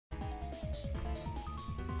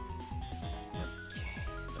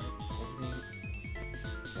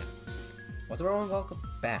What's up, everyone? Welcome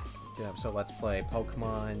back to an episode of Let's Play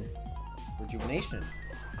Pokemon Rejuvenation.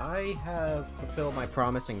 I have fulfilled my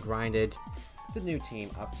promise and grinded the new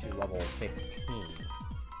team up to level 15.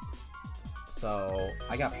 So,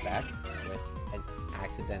 I got back with an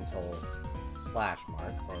accidental slash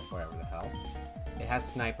mark, or whatever the hell. It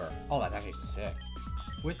has Sniper. Oh, that's actually sick.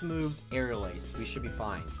 With moves, Aerial Ace. We should be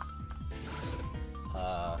fine.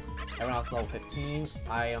 Everyone else level 15.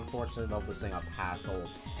 I unfortunately leveled this thing up past level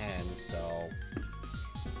 10, so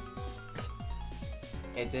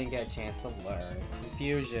it didn't get a chance to learn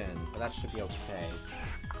Confusion, but that should be okay.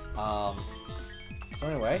 So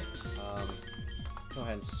anyway, go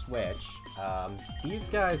ahead and switch. These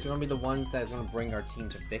guys are gonna be the ones that is gonna bring our team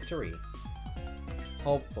to victory.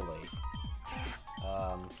 Hopefully.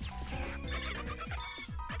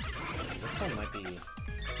 This one might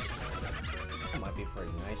be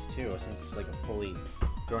pretty nice too, since it's like a fully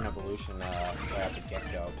grown evolution right at the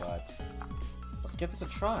get-go, but let's give this a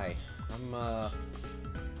try.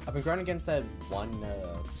 I've been grinding against that one,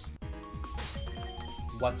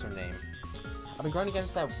 what's her name? I've been grinding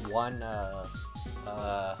against that one,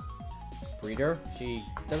 breeder. She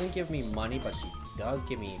doesn't give me money, but she does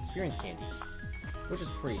give me experience candies, which is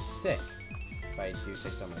pretty sick, if I do say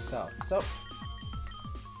so myself. So,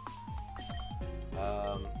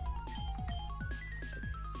 I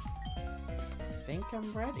think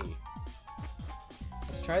I'm ready.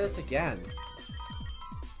 Let's try this again.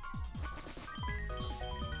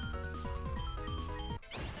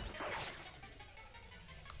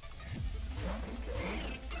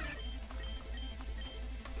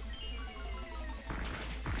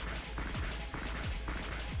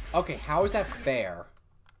 Okay, how is that fair?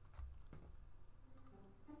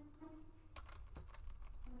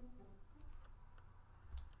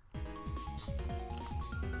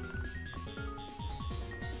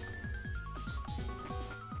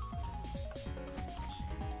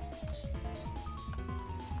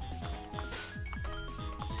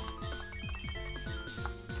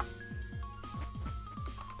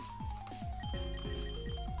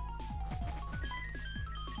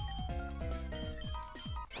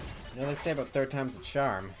 You know they say about third time's a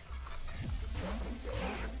charm.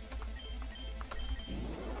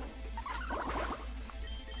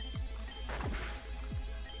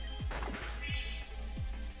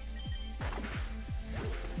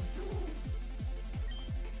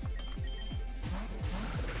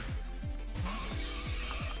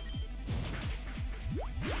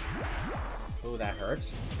 Ooh, that hurt.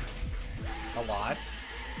 A lot.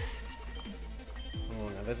 Oh,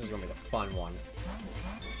 now this is gonna be the fun one.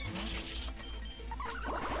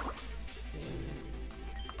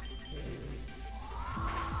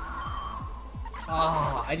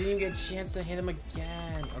 Oh, I didn't even get a chance to hit him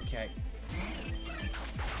again. Okay.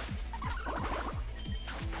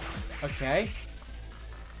 Okay.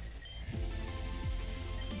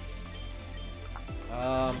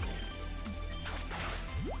 I'm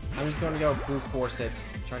just going to go brute force it.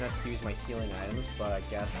 Try not to use my healing items, but I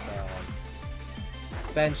guess,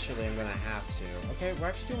 eventually I'm going to have to. Okay, we're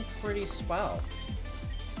actually doing pretty swell.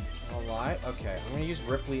 Alright, okay. I'm going to use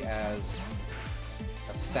Ripley as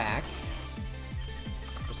a sack.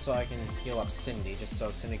 So I can heal up Cindy, just so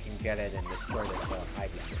Cindy can get it and destroy this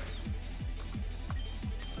Ivy Sword.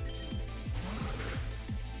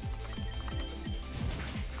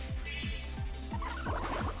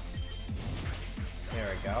 There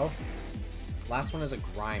we go. Last one is a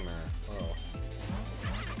Grimer. Oh.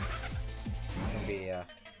 Gonna be,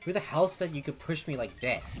 who the hell said you could push me like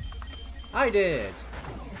this? I did!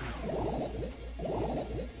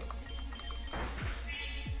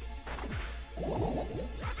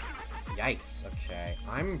 Yikes, okay.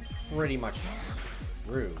 I'm pretty much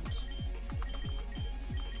screwed.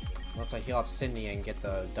 Unless I heal up Cindy and get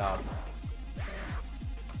the dub.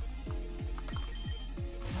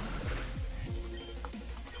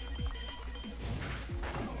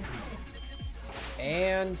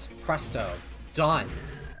 And presto. Done.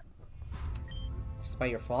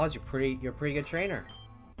 Despite your flaws, you're a pretty good trainer.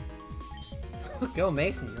 Go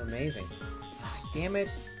Mason, you're amazing. Damn it.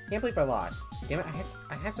 Can't believe I lost. Damn it,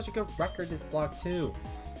 I had such a good record this block too.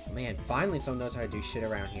 Man, finally someone knows how to do shit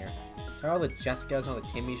around here. Try all the Jessicas and all the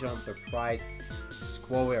Timmys showing up with their prize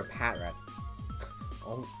Squirrel or Patrat.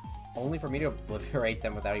 Only for me to obliterate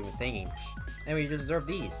them without even thinking. Anyway, you deserve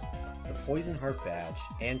these. The Poison Heart Badge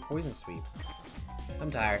and Poison Sweep.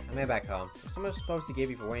 I'm tired. I'm heading back home. Someone was supposed to give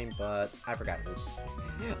you for winning, but I forgot. Oops.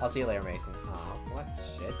 I'll see you later, Mason. Aw, well,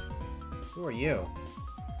 that's shit. Who are you?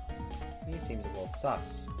 He seems a little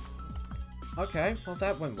sus. Okay, well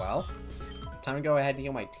that went well. Time to go ahead and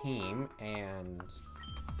heal my team, and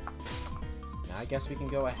now I guess we can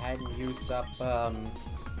go ahead and use up,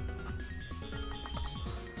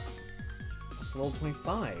 level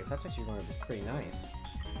 25. That's actually going to be pretty nice.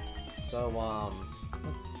 So,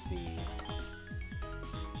 let's see.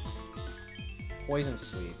 Poison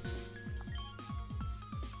Sweep.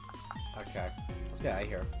 Okay, let's get out of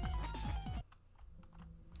here.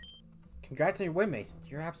 Congrats on your win, Mason.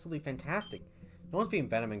 You're absolutely fantastic. No one's beaten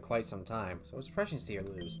Venom in quite some time, so it's refreshing to see her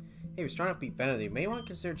lose. Hey, we're strong enough to beat Venom. You may want to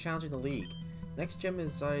consider challenging the league. Next gym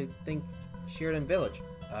is, I think, Sheridan Village.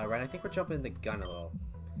 Right, I think we're jumping the gun a little.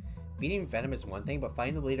 Beating Venom is one thing, but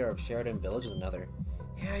fighting the leader of Sheridan Village is another.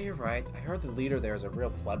 Yeah, you're right. I heard the leader there is a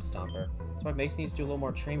real pleb stomper. That's why Mason needs to do a little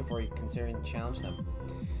more training before considering to challenge them.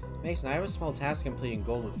 Mason, I have a small task to complete in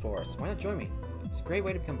Goldenwood Forest. Why not join me? It's a great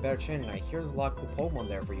way to become a better trainer, and I hear there's a lot of cool Pokemon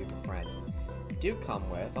there for you to befriend. If you do come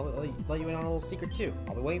with, I'll let you in on a little secret too.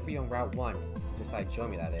 I'll be waiting for you on Route 1. If you decide to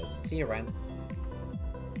join me, that is. See you, Ren.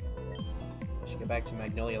 I should get back to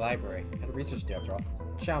Magnolia Library. I had a research day after all.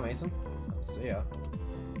 Ciao, Mason. See ya.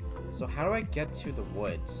 So how do I get to the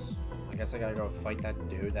woods? I guess I gotta go fight that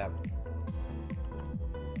dude that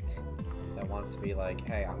wants to be like,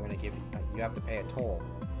 hey, I'm gonna give you, you have to pay a toll.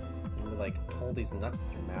 And like, toll these nuts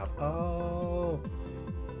in your mouth. Oh!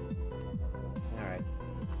 Alright.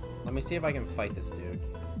 Let me see if I can fight this dude.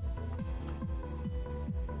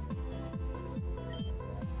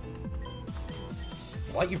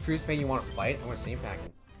 What, you Fruits made you want to fight? I want to see him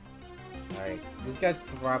packing. Alright, this guy's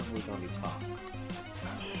probably gonna be tough.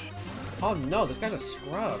 Oh no, this guy's a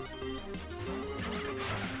scrub.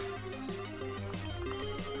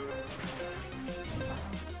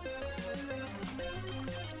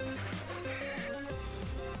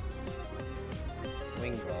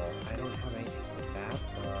 Wing Ball. I don't have anything like that,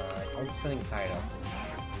 but I'm just sending Kaido.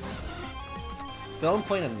 Still I'm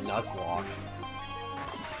playing a Nuzlocke.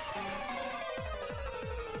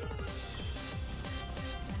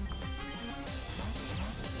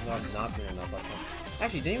 No, I'm not doing a Nuzlocke challenge.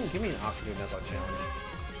 Actually, didn't even give me an option to do a Nuzlocke challenge.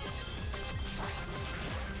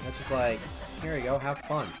 That's just like, here you go, have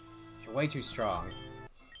fun. You're way too strong.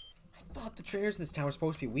 I thought the trainers in this town were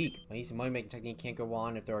supposed to be weak. My easy money-making technique can't go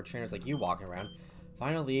on if there are trainers like you walking around.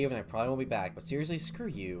 Fine, I'll leave, and I probably won't be back. But seriously, screw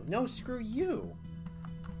you. No, screw you.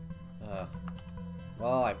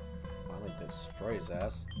 Well, I finally destroyed his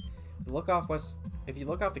ass. If you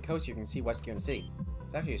look off the coast, you can see West Garen City.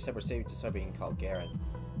 It's actually a separate city to something called Garen.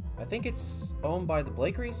 I think it's owned by the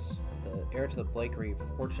Blakerys. The heir to the Blakery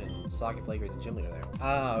fortune, Saki Blakery's the gym leader there.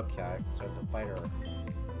 Ah, okay. So I have to fight her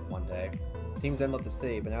one day. Teams then left the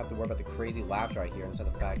city, but now I have to worry about the crazy laughter I hear inside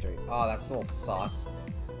the factory. Oh, that's a little sauce.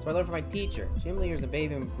 So I learned from my teacher. Gym leaders in the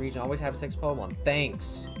Avian region always have 6 Pokemon.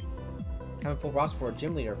 Thanks! Having full roster for a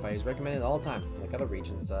gym leader fight is recommended at all times. Like other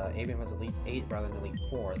regions, Avian has Elite 8 rather than Elite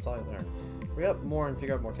 4. That's all I learned. Read up more and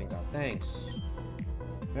figure out more things out. Thanks.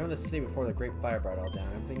 Remember the city before the Great Fire brought it all down.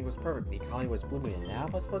 Everything was perfect. The economy was booming, and now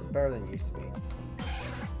I suppose it's better than it used to be.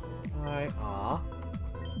 Alright, aw.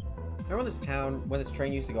 Remember this town, when this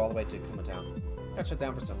train used to go all the way to Kuma Town? Got shut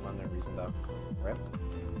down for some unknown reason, though. Rip.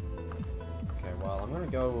 Okay, well, I'm gonna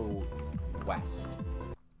go west.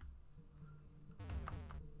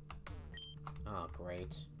 Oh,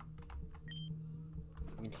 great.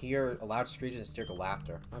 You can hear a loud screech and hysterical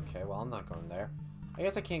laughter. Okay, well, I'm not going there. I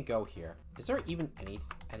guess I can't go here. Is there even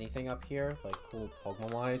anything up here? Like, cool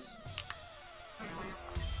Pokemon-wise?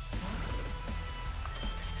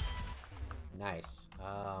 Nice.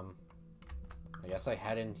 I guess I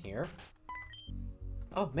head in here.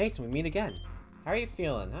 Oh, Mason, we meet again. How are you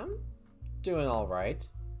feeling? I'm doing alright.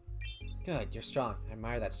 Good, you're strong. I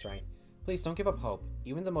admire that strength. Please don't give up hope.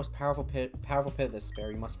 Even the most powerful pit of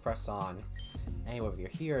despair, you must press on. Anyway, if you're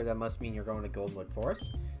here, that must mean you're going to Goldenwood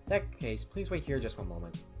Forest. In that case, please wait here just one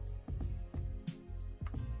moment.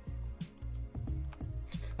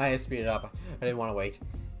 I had to speed it up. I didn't want to wait.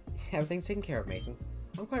 Everything's taken care of, Mason.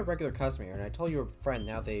 I'm quite a regular customer here, and I told your friend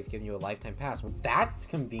now they've given you a lifetime pass. Well, that's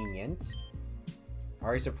convenient.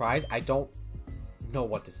 Are you surprised? I don't know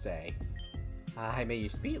what to say. I made you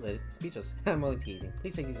speechless. I'm only teasing.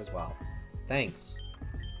 Please take these as well. Thanks.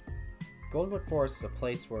 Goldenwood Forest is a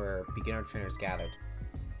place where beginner trainers gathered.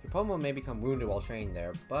 Your Pokemon may become wounded while training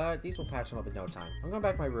there, but these will patch them up in no time. I'm going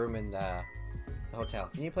back to my room in the hotel.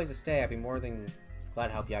 If you need a place to stay, I'd be more than glad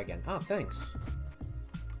to help you out again. Oh, thanks.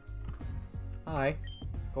 Hi.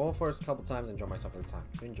 Goldenwood Forest a couple times and enjoy myself at the time.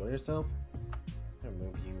 You enjoy yourself? I'm gonna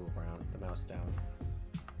move you around, the mouse down.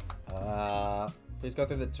 Please go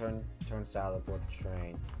through the turnstile to board the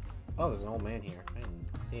train. Oh, there's an old man here. I didn't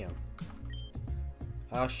see him.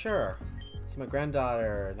 Sure. See, my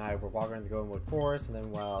granddaughter and I were walking around the Goldenwood Forest, and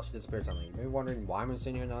then, well, she disappeared suddenly. You may be wondering why I'm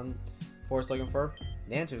sitting here none forest looking for?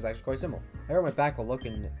 The answer is actually quite simple. I hurt my back while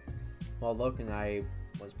looking. I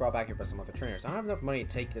was brought back here by some other trainers. I don't have enough money to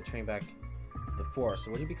take the train back to the forest,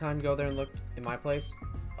 so would you be kind and go there and look in my place?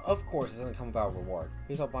 Of course, it doesn't come without a reward.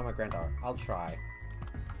 Please help find my granddaughter. I'll try.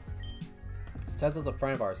 Tesla's a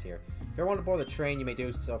friend of ours here. If you ever want to board the train, you may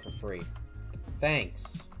do so for free. Thanks.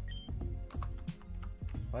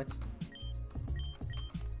 What?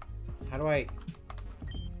 How do I...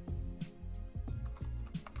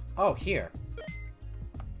 Oh, here.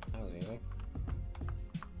 That was easy.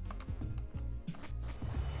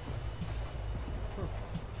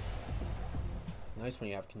 Nice when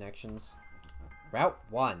you have connections. Route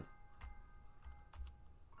 1.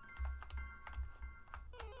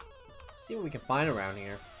 See what we can find around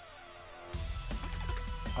here.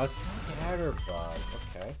 A scatterbug.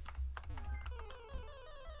 Okay.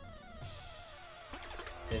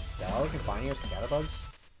 Is that all we can find here? Scatterbugs?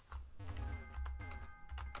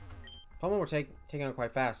 Someone we're taking on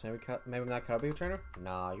quite fast. Maybe not cut up your trainer?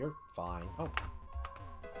 Nah, you're fine. Oh.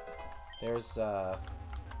 There's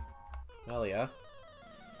Melia.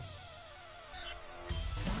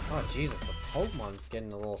 Oh Jesus, the Pokemon's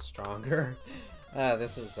getting a little stronger.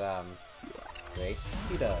 This is great.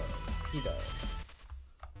 Pedo.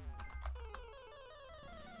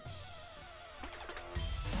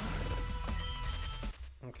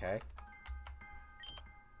 Okay.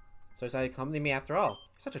 So it's how you accompany me after all.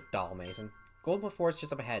 You're such a doll, Mason. Golden Forest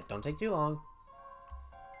just up ahead. Don't take too long.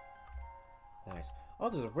 Nice. Oh,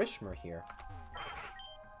 there's a Wishmer here.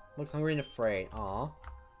 Looks hungry and afraid. Aw.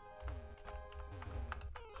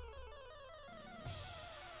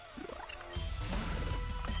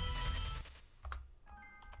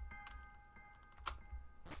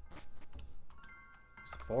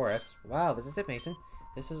 There's the forest. Wow, this is it, Mason.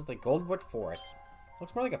 This is the Goldwood Forest.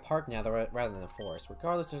 Looks more like a park now rather than a forest.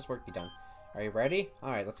 Regardless, there's work to be done. Are you ready?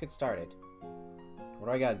 Alright, let's get started. What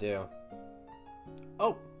do I gotta do?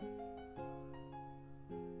 Oh!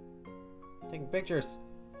 Taking pictures.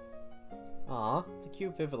 Aw, the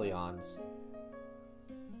cute Vivillons.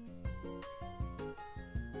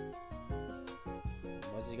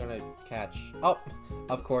 What's he gonna catch? Oh!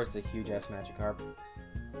 Of course, the huge-ass Magikarp.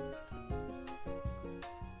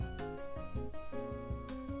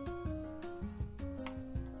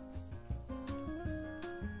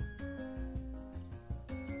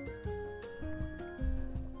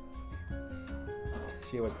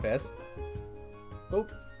 She was pissed.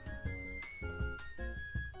 Oop.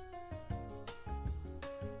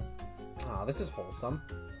 Aw, this is wholesome.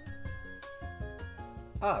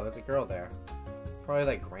 Oh, there's a girl there. It's probably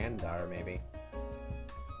like granddaughter, maybe.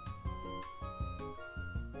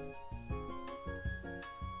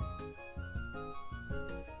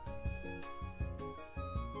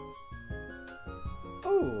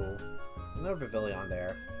 Oh, there's another pavilion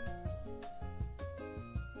there.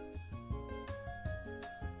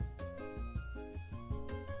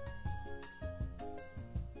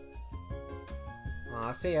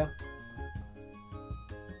 Aw, see ya.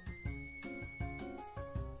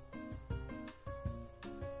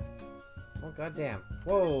 Oh, goddamn.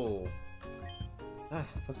 Whoa. Ah,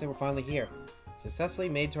 looks like we're finally here. Successfully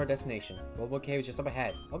made it to our destination. Goldwood Cave is just up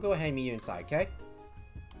ahead. I'll go ahead and meet you inside, okay?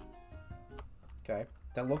 Okay.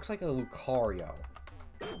 That looks like a Lucario.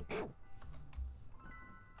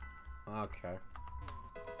 Okay.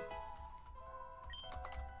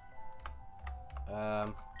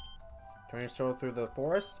 Turning a stroll through the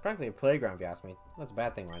forest? It's practically a playground, if you ask me. That's a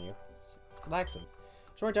bad thing on you. It's relaxing.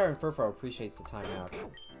 Short Dart and Furfur appreciates the time out.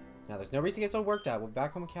 Now, there's no reason to get so worked out. We'll be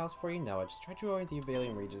back home in Chaos before you know it. Just try to avoid the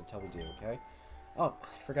Avalian region until we do, okay? Oh,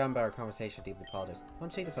 I forgot about our conversation. Deeply apologize. Why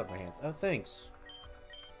don't you take this off my hands? Oh, thanks.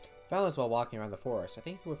 Found this while walking around the forest. I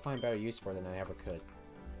think you would find better use for it than I ever could.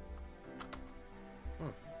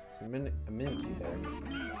 It's a Mimikyu there.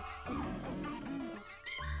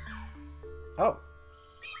 Oh!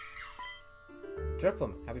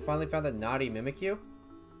 Drifloon, have you finally found the naughty Mimikyu?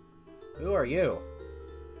 Who are you?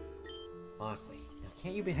 Honestly, now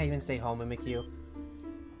can't you behave and stay home, Mimikyu?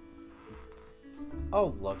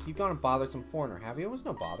 Oh, look, you've gone and bothered some foreigner, have you? It was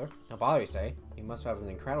no bother. No bother, you say? You must have an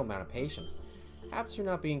incredible amount of patience. Perhaps you're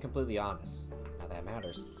not being completely honest. Not that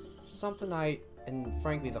matters. Something and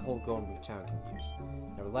frankly, the whole Golden Roof town can use.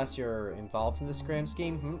 Nevertheless, you're involved in this grand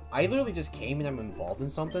scheme? I literally just came and I'm involved in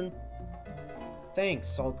something?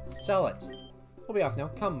 Thanks, I'll sell it. We'll be off now.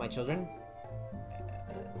 Come, my children.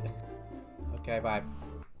 Okay, bye.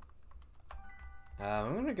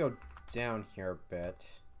 I'm gonna go down here a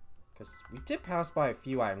bit. Because we did pass by a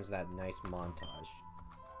few items in that nice montage.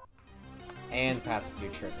 And pass a few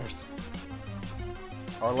triggers.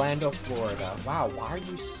 Orlando, Florida. Wow, why are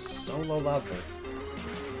you so low level?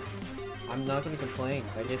 I'm not gonna complain.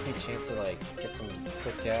 That gives me a chance to, like, get some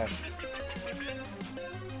quick cash.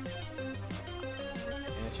 And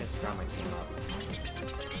a chance to ground my team up.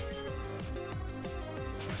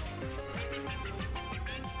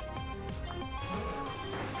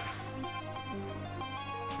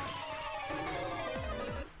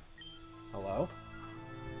 Hello?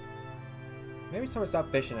 Maybe someone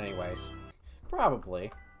stopped fishing anyways. Probably.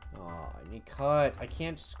 Oh, I need cut. I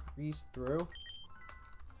can't squeeze through.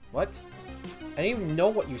 What? I didn't even know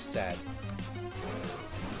what you said.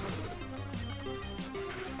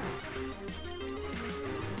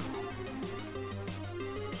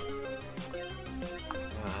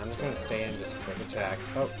 I'm just gonna stay in just quick attack.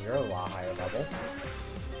 Oh, you're a lot higher level.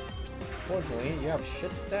 Fortunately, you have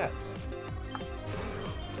shit stats.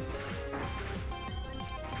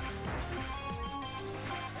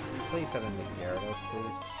 Please send in the Gyarados,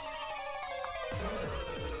 please.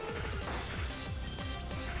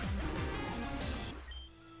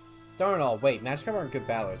 Darn it all. Wait, Magikarp aren't good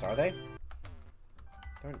battlers, are they?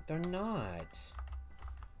 They're not.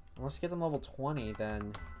 Unless you get them level 20,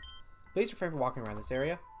 then... Please refrain from walking around this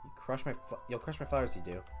area. You'll crush my flowers, you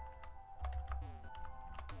do.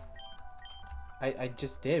 I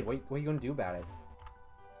just did. What are you gonna do about it?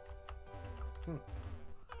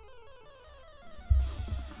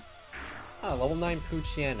 Oh, level 9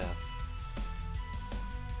 Poochyena.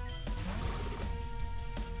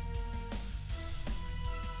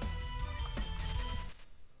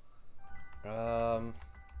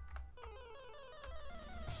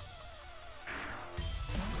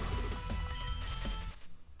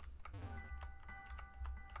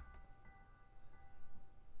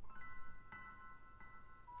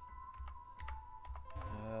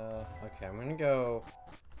 Okay, I'm gonna go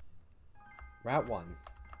Route 1.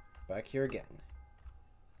 Back here again.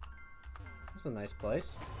 This is a nice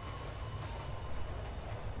place.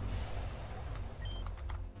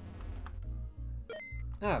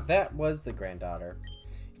 Ah, that was the granddaughter.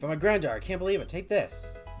 If I'm a granddaughter, I can't believe it. Take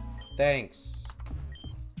this. Thanks.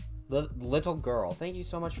 Little girl, thank you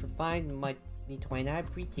so much for finding me twin. I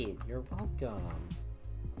appreciate it. You're welcome.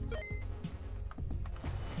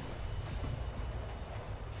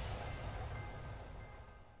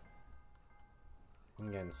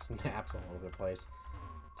 I'm getting snaps all over the place.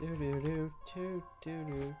 Do do do do do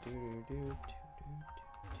do do do do.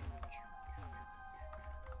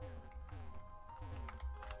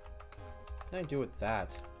 What can I do with that?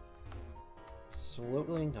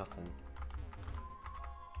 Absolutely nothing.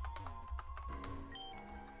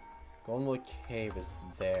 Goldenwood Cave is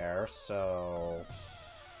there, so...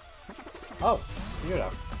 Oh! Speared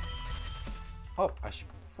up. Oh, I should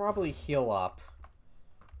probably heal up.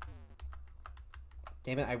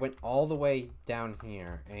 Damn it, I went all the way down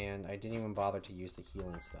here, and I didn't even bother to use the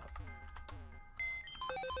healing stuff.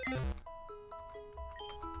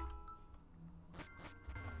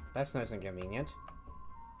 That's nice and convenient.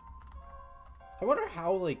 I wonder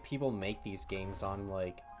how, like, people make these games on,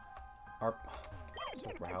 like, so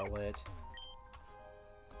Rowlet.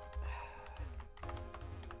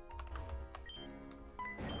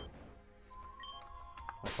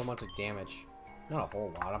 A whole bunch of damage. Not a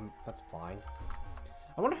whole lot, that's fine.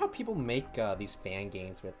 I wonder how people make these fan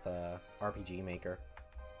games with RPG Maker.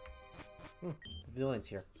 The villain's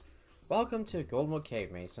here. Welcome to Goldenwood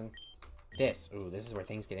Cave, Mason. This is where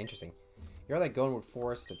things get interesting. You're that Goldenwood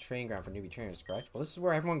Forest is a training ground for newbie trainers, correct? Well, this is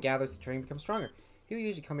where everyone gathers to train and become stronger. People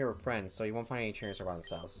usually come here with friends, so you won't find any trainers around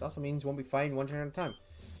themselves. This also means you won't be fighting one trainer at a time.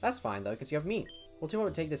 That's fine, though, because you have me. We'll team up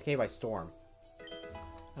to take this cave by storm.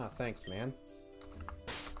 Oh, thanks, man.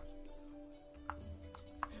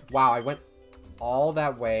 Wow, I went all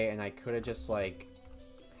that way, and I could have just, like,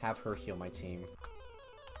 have her heal my team.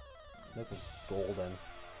 This is golden.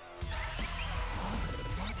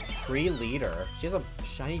 Free leader. She has a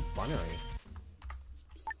shiny bunnery.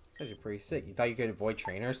 It's actually pretty sick. You thought you could avoid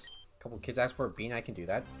trainers? A couple kids asked for a bean, I can do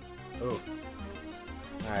that. Oof.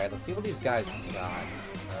 Alright, let's see what these guys got.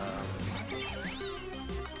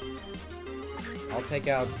 I'll take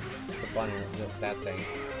out the bunnery, that thing.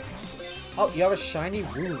 Oh, you have a shiny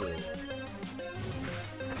Rulu.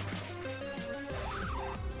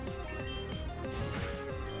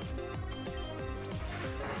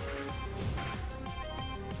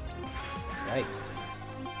 Yikes.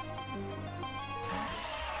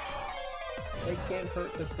 They can't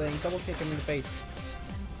hurt this thing. Double kick him in the face.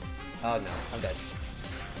 Oh no, I'm dead.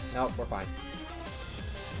 No, we're fine.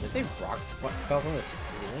 Did they rock fell from the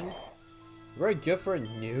ceiling? Very good for a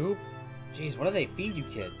noob? Jeez, what do they feed you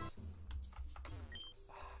kids?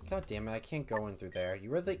 God damn it, I can't go in through there. Did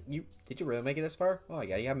you really make it this far? Oh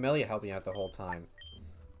yeah, you have Melia helping out the whole time.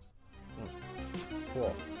 Oh,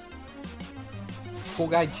 cool. cool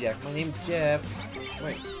guy Jeff. My name's Jeff.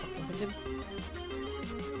 Wait, what is it?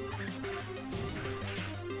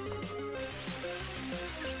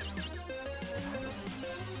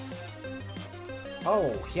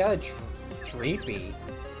 Oh, he had a Dreepy.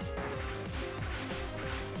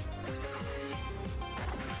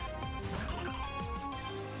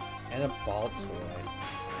 And a ball toy.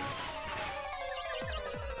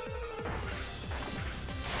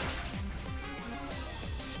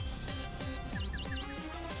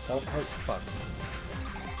 Don't hurt. Fuck.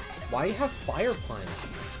 Why do you have Fire Punch?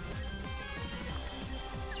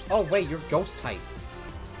 Oh wait, you're Ghost type.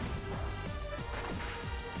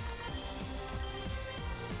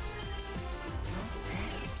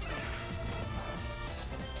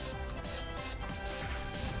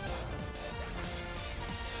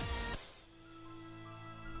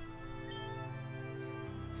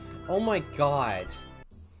 Oh my god.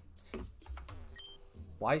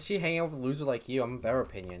 Why is she hanging out with a loser like you? I'm a better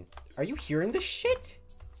opinion. Are you hearing this shit?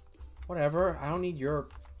 Whatever, I don't need your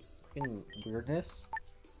fucking weirdness.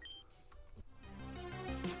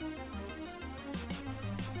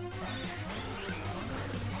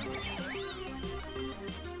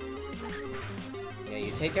 Yeah,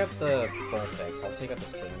 you take out the Vortex, I'll take out the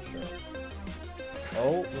Signature.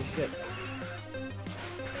 Oh, shit.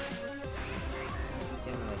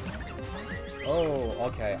 Oh,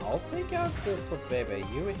 okay. I'll take out the Flabébé.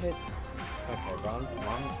 You hit. Okay, wrong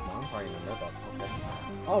party member, but okay.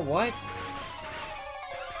 Oh, what?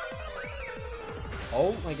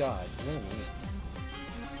 Oh my god. What do you mean?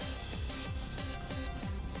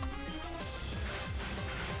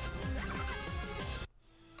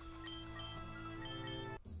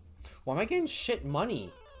 Why am I getting shit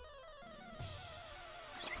money?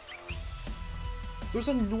 There's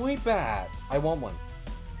a Noibat! I want one.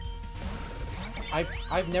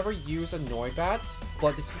 I've never used a Noibat,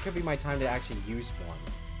 but this could be my time to actually use one.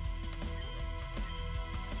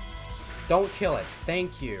 Don't kill it.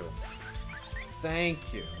 Thank you.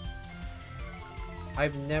 Thank you.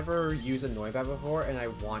 I've never used a Noibat before, and I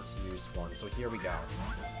want to use one, so here we go.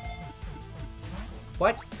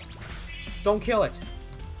 What? Don't kill it!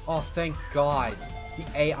 Oh, thank God. The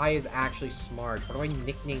AI is actually smart. What do I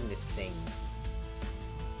nickname this thing?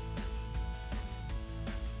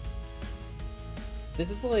 This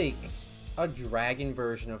is like a dragon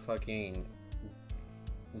version of fucking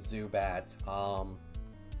Zubat.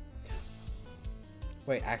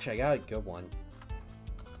 Wait, actually, I got a good one.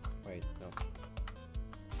 Wait, no.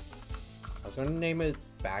 I was gonna name it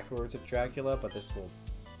backwards of Dracula, but this will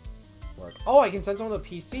work. Oh, I can send someone to the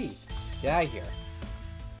PC. Get out of here.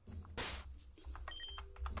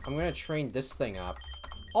 I'm gonna train this thing up.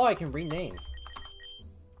 Oh, I can rename.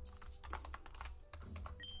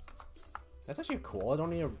 That's actually cool. I don't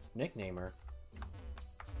need a nicknamer.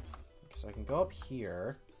 So I can go up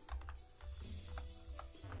here.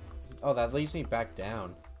 Oh, that leads me back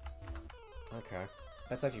down. Okay.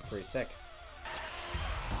 That's actually pretty sick.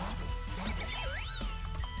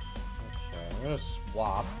 Okay, I'm gonna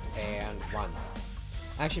swap and run.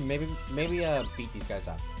 Actually, maybe beat these guys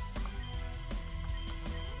up.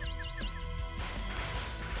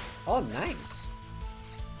 Oh, nice.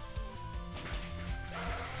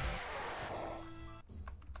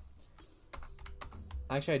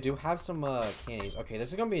 Actually, I do have some candies. Okay, this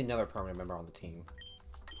is gonna be another permanent member on the team.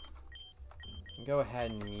 Go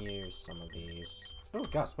ahead and use some of these. Oh,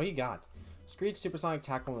 Gus, what do you got? Screech, Supersonic,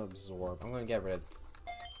 Tackle, and Absorb. I'm gonna get rid of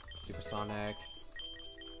Supersonic.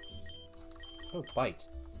 Oh, Bite.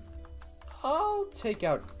 I'll take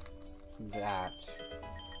out that.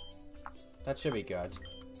 That should be good.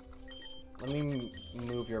 Let me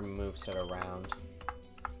move your moveset around.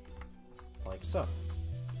 Like so.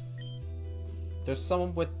 There's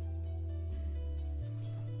someone with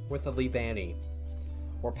a Leavanny.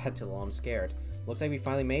 Or Petilil, I'm scared. Looks like we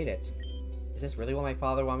finally made it. Is this really what my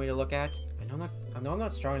father wanted me to look at? I know I'm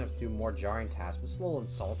not strong enough to do more jarring tasks, but it's a little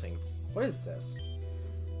insulting. What is this?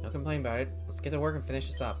 No complain about it. Let's get to work and finish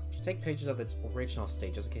this up. Just take pictures of its original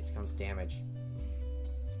state just in case it comes damaged.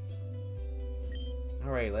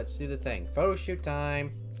 Alright, let's do the thing. Photo shoot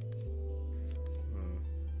time!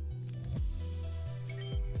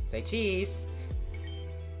 Say cheese!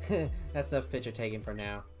 That's enough picture taking for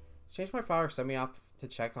now. Strange my father sent me off to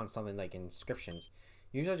check on something like inscriptions.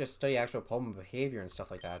 Usually I just study actual poem behavior and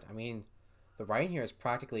stuff like that. I mean, the writing here is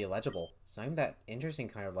practically illegible. It's not even that interesting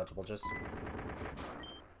kind of legible, just...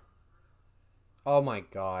 Oh my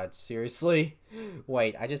god, seriously?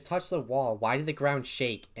 Wait, I just touched the wall. Why did the ground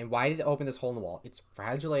shake? And why did it open this hole in the wall? It's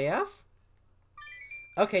fragile AF?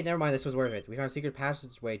 Okay, never mind, this was worth it. We found a secret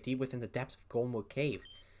passageway deep within the depths of Goldenwood Cave.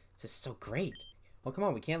 This is so great. Well, come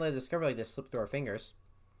on, we can't let a discovery like this slip through our fingers.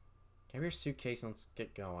 Grab your suitcase and let's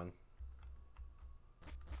get going.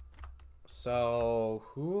 So,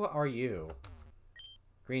 who are you?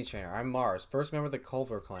 Green's trainer. I'm Mars, first member of the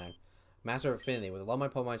Culver clan. Master of Affinity. With a lot of my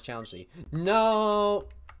Pokemon challenge thee. No!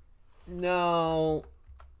 No!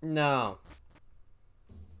 No.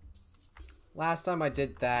 Last time I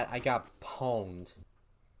did that, I got pwned.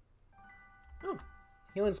 Oh,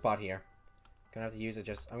 healing spot here. Gonna have to use it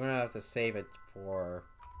I'm gonna have to save it for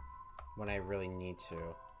when I really need to.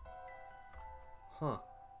 Huh.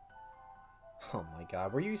 Oh my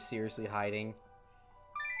god, were you seriously hiding?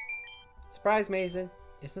 Surprise, Mason!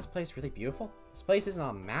 Isn't this place really beautiful? This place isn't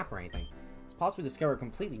on a map or anything. It's possible to discover a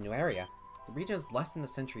completely new area. The region is less than a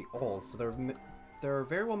century old, so there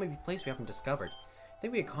very well may be places we haven't discovered. I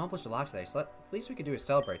think we accomplished a lot today, so the least we could do is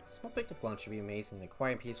celebrate. A small picnic lunch should be amazing in a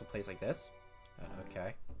quiet and peaceful place like this.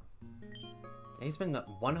 Okay. Today's been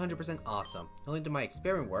 100% awesome. Not only did my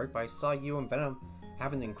experiment work, but I saw you and Venom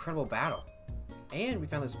having an incredible battle. And we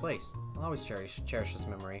found this place. I'll always cherish this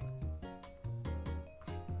memory.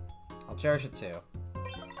 I'll cherish it too.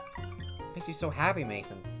 Makes you so happy,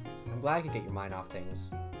 Mason. I'm glad I could get your mind off things.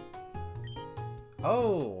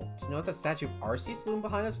 Oh, do you know the statue of Arceus looming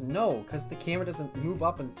behind us? No, because the camera doesn't move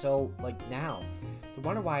up until, like, now. I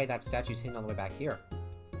wonder why that statue's hidden all the way back here.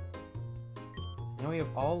 Now we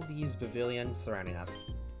have all these Vivillon surrounding us.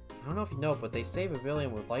 I don't know if you know, but they say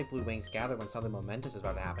Vivillon with light blue wings gather when something momentous is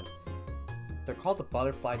about to happen. They're called the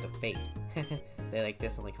Butterflies of Fate. They like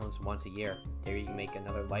this only comes once a year. There you can make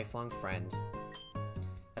another lifelong friend.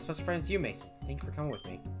 As much friend as you, Mason. Thank you for coming with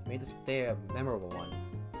me. You made this day a memorable one.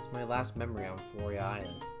 It's my last memory on Floria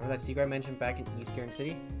Island. Remember that secret I mentioned back in East Garden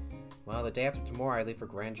City? Well, the day after tomorrow I leave for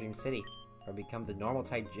Grand Dream City, where I become the normal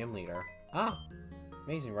type gym leader. Ah!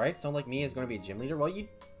 Amazing, right? Someone like me is going to be a gym leader? Well,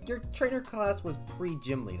 your trainer class was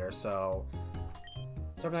pre-gym leader, so...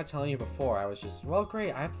 Sorry for not telling you before. I was just, well,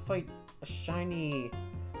 great, I have to fight a shiny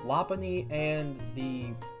Lopunny and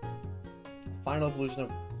the final evolution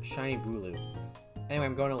of shiny Wooloo. Anyway,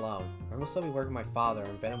 I'm going alone. I will still be working with my father,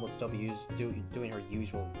 and Venom will still be doing her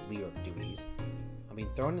usual leader duties. I'm being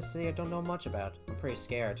thrown in a city I don't know much about. I'm pretty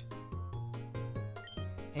scared.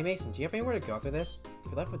 Hey Mason, do you have anywhere to go after this? If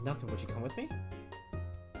you're left with nothing, would you come with me?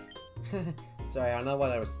 Sorry, I don't know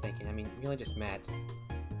what I was thinking. I mean, we only just met.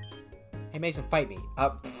 Hey Mason, fight me.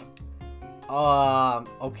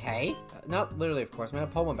 Okay. Not literally, of course. I'm in a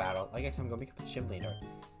Pokemon battle. Like I said, I'm going to become a gym leader.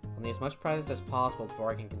 I'll need as much practice as possible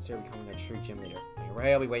before I can consider becoming a true gym leader. When you're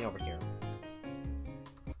ready, I'll be waiting over here.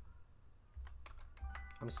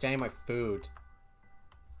 I'm standing my food.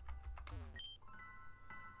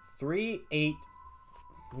 3-8.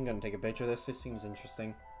 I'm going to take a picture of this. This seems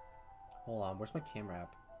interesting. Hold on. Where's my camera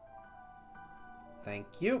app? Thank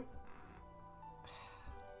you.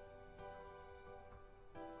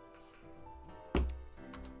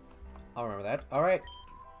 I'll remember that. Alright.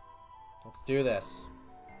 Let's do this.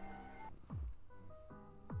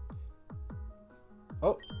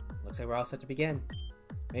 Oh! Looks like we're all set to begin.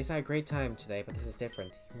 Mason had a great time today, but this is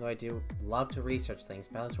different. Even though I do love to research things,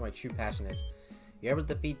 battle's where my true passion is. You're able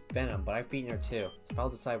to defeat Venom, but I've beaten her too. So I'll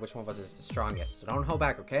decide which one of us is the strongest. So don't hold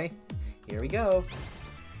back, okay? Here we go.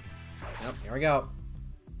 Yep, here we go.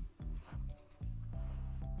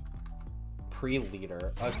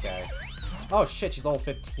 Pre-leader. Okay. Oh shit, she's level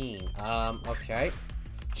 15. Okay.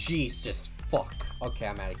 Jesus fuck. Okay,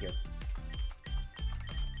 I'm out of here.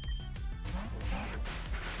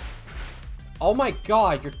 Oh my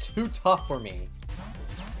god, you're too tough for me.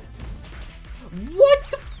 What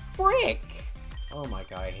the frick? Oh my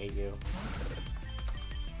god, I hate you.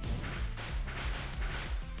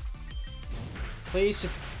 Please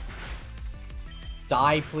just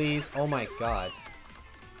die, please. Oh my god.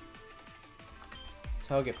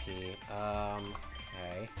 Togepi.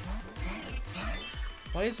 Okay.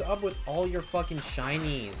 What is up with all your fucking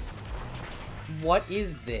shinies? What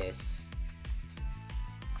is this?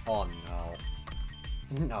 Oh no.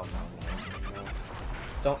 No.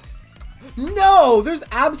 Don't. No! There's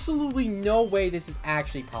absolutely no way this is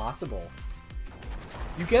actually possible.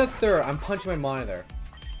 You get a third. I'm punching my monitor.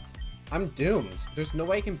 I'm doomed. There's no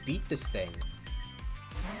way I can beat this thing.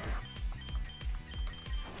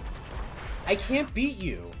 I can't beat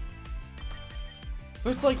you.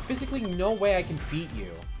 There's like physically no way I can beat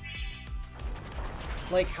you.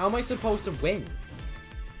 Like, how am I supposed to win?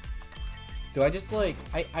 Do I just like,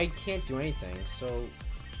 I can't do anything, so...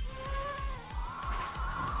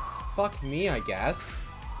 Fuck me, I guess.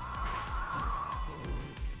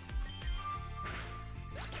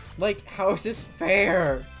 Like, how is this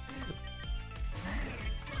fair?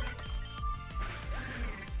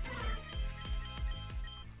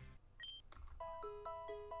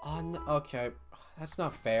 Oh, no, okay. That's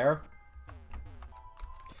not fair.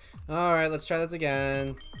 Alright, let's try this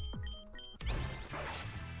again.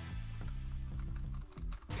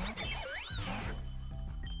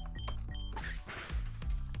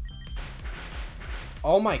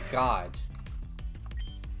 Oh my god.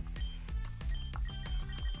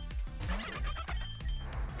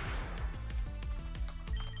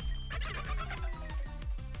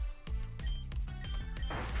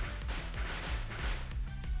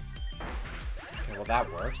 Okay, well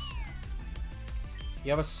that works. You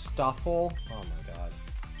have a Stuffle? Oh my god.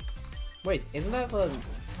 Wait, isn't that the...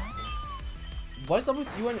 What is up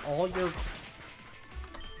with you and all your...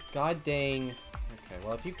 God dang... Okay,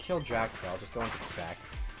 well if you kill Dracula, I'll just go into the back.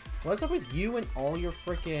 What is up with you and all your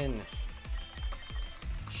freaking...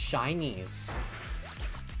 shinies?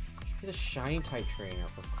 You should be the shiny type trainer,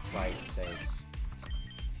 for Christ's sakes.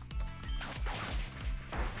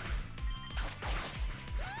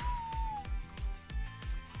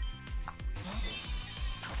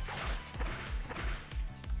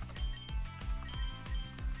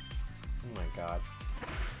 Oh my god.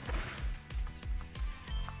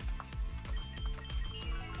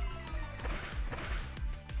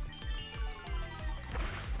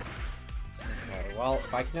 Okay, well,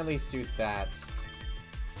 if I can at least do that,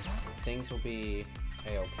 things will be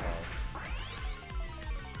a-okay.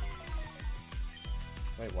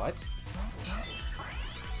 Wait, what?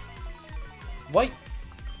 Wait!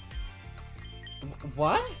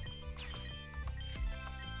 What?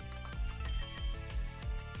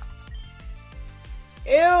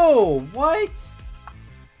 Ew! What?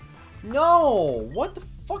 No! What the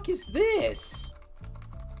fuck is this?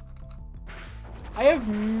 I have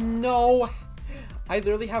no... I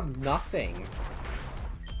literally have nothing.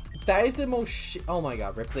 That is the most oh my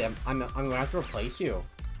god, Ripley, I'm gonna have to replace you.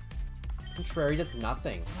 Contrary does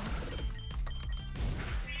nothing.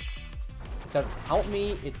 It doesn't help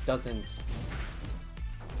me, it doesn't...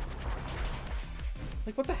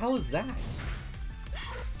 Like, what the hell is that?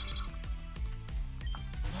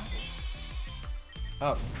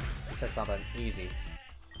 Oh, it said something. Easy.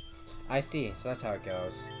 I see, so that's how it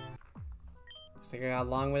goes. Looks like I got a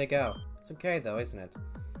long way to go. It's okay though, isn't it?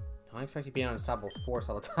 I don't expect you to be an unstoppable force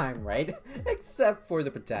all the time, right? Except for the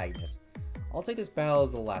protagonist. I'll take this battle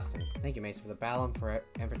as a lesson. Thank you, Mason, for the battle and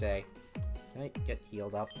for day. Can I get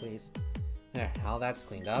healed up, please? There, now that's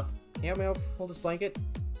cleaned up. Can you help me hold this blanket?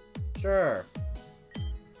 Sure.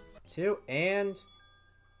 2, and...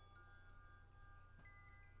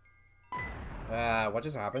 what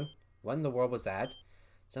just happened? What in the world was that?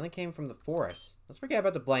 Something came from the forest. Let's forget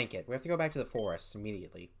about the blanket. We have to go back to the forest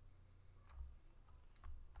immediately.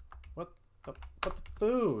 What the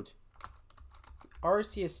food?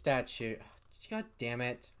 Arceus statue. God damn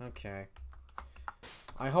it. Okay.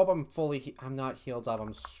 I hope I'm I'm not healed up.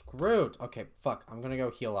 I'm screwed. Okay, fuck. I'm gonna go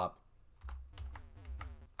heal up.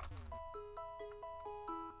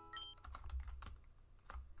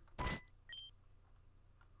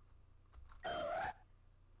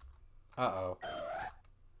 Uh-oh.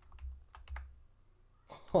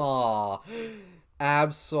 Aw.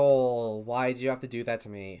 Absol. Why did you have to do that to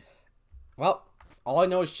me? Well, all I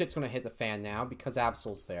know is shit's gonna hit the fan now because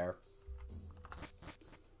Absol's there.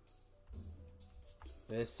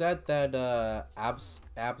 They said that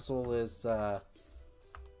Absol is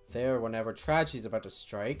there whenever tragedy's about to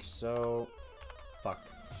strike, so fuck.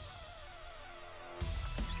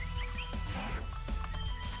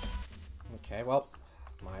 Okay, well,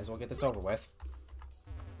 might as well get this over with.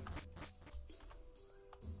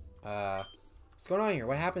 What's going on here?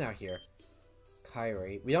 What happened out here?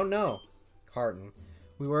 Kyrie. We don't know. Carton.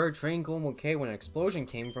 We were trained Global K when an explosion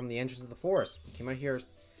came from the entrance of the forest. We came out here to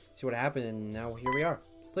see what happened, and now here we are.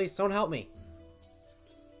 Please, someone help me.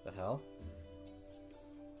 The hell?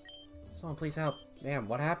 Someone please help. Ma'am,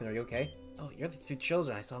 what happened? Are you okay? Oh, you're the 2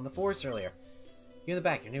 children I saw in the forest earlier. You're in the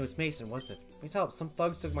back. Your name was Mason, wasn't it? Please help. Some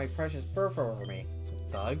thugs took my precious fur over me. Some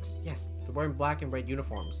thugs? Yes, they're wearing black and red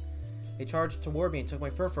uniforms. They charged toward me and took my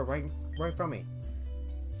fur right from me.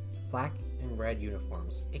 Black and red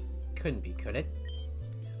uniforms. It couldn't be, could it?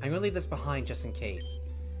 I'm gonna leave this behind just in case.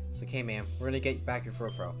 It's okay, ma'am. We're gonna get back your fur.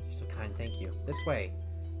 You're so kind, thank you. This way.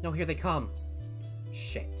 No, here they come.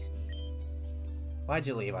 Shit. Why'd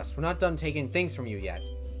you leave us? We're not done taking things from you yet.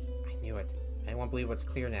 I knew it. I won't believe what's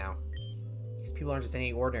clear now. These people aren't just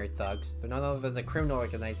any ordinary thugs. They're none other than the criminal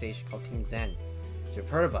organization called Team Zen. You've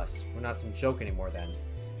heard of us. We're not some joke anymore then.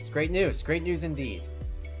 It's great news. Great news indeed.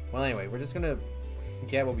 Well, anyway, we're just gonna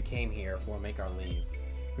get what we came here for and make our leave.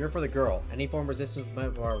 We're here for the girl. Any form of resistance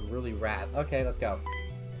are really rad. Okay, let's go.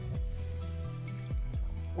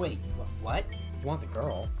 Wait, what? You want the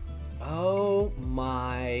girl? Oh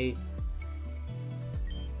my.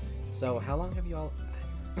 So how long have you all...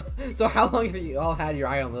 So how long have you all had your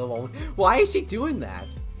eye on Little One? Why is she doing that?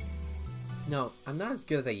 No, I'm not as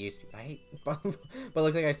good as I used to be. But it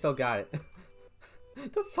looks like I still got it.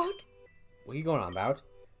 The fuck? What are you going on about?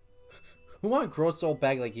 Who want a gross old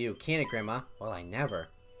bag like you? Can it, Grandma? Well, I never.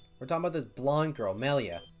 We're talking about this blonde girl,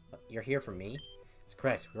 Melia. You're here for me? It's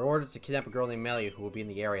correct. We were ordered to kidnap a girl named Melia who will be in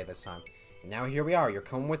the area this time. And now here we are. You're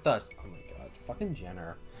coming with us. Oh my god. Fucking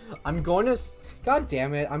Jenner. I'm going to... God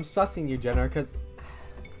damn it. I'm sussing you, Jenner, because...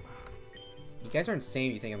 You guys are insane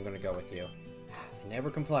if you think I'm going to go with you. They never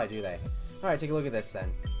comply, do they? Alright, take a look at this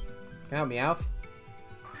then. Can you help me out?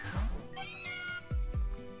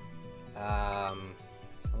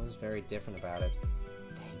 Someone's very different about it.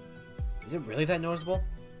 Dang. Is it really that noticeable?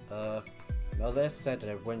 Melia said that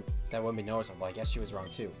it wouldn't be noticeable. Well, I guess she was wrong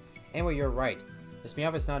too. Anyway, you're right. This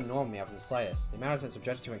Meowth is not a normal Meowth in the slightest. The Meowth has been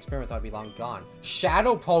subjected to an experiment thought to be long gone.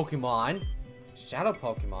 Shadow Pokemon? Shadow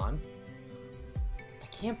Pokemon?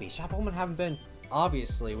 That can't be. Shadow Pokemon haven't been...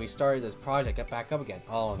 Obviously, we started this project, get back up again.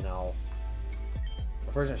 Oh no.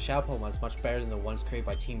 The version of Shadow Pokemon is much better than the ones created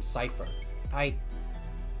by Team Cypher.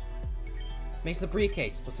 Mason, the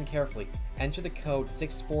briefcase. Listen carefully. Enter the code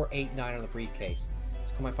 6489 on the briefcase.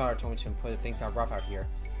 It's cool, my father told me to input if things got rough out here.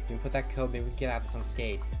 If you input that code, maybe we can get out of this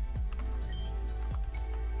unscathed.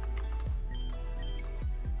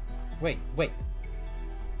 Wait.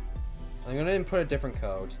 I'm gonna input a different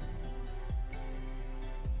code.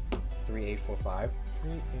 3845.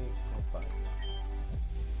 3845.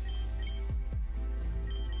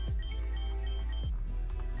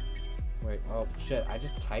 Wait, oh shit, I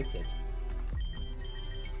just typed it.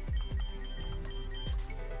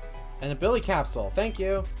 An ability capsule, thank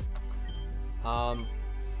you.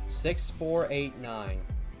 6489.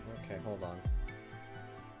 Okay, hold on.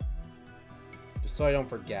 Just so I don't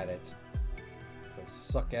forget it. It's a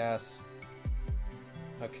suck ass.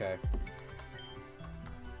 Okay.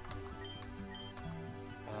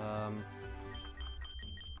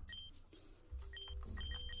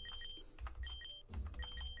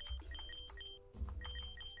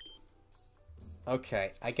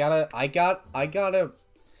 Okay, I got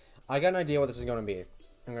an idea what this is gonna be.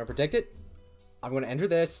 I'm gonna predict it. I'm gonna enter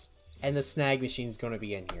this, and the snag machine is gonna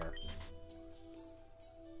be in here.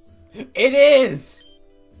 It is!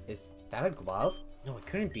 Is that a glove? No, it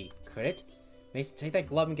couldn't be. Could it? Mason, take that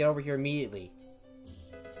glove and get over here immediately.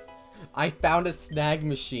 I found a snag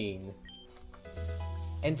machine.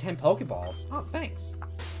 And 10 Pokeballs. Oh, thanks.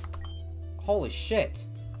 Holy shit.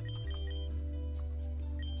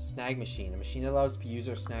 Snag machine. A machine that allows the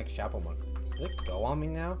user to snag Shadow Pokemon. Did it go on me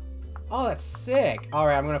now? Oh, that's sick.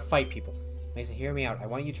 Alright, I'm gonna fight people. Mason, hear me out. I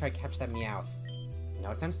want you to try to capture that Meowth.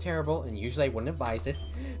 Now, it sounds terrible, and usually I wouldn't advise this,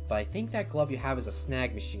 but I think that glove you have is a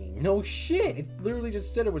snag machine. No shit! It literally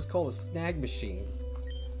just said it was called a snag machine.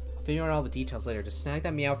 I'll figure out all the details later. Just snag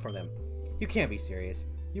that Meowth from them. You can't be serious.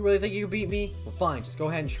 You really think you can beat me? Well, fine. Just go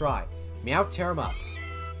ahead and try. Meowth, tear him up.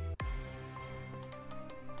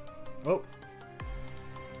 Oh.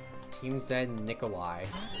 Team Z Nikolai.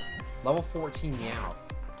 Level 14 Meowth.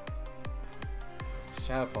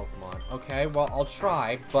 Shadow Pokemon. Okay, well, I'll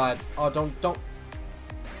try, but... Oh, don't...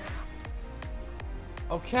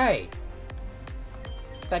 Okay.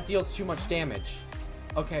 That deals too much damage.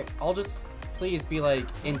 Okay, I'll just please be like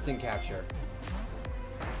instant capture.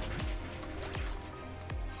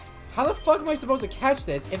 How the fuck am I supposed to catch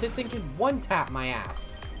this if this thing can one-tap my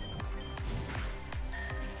ass?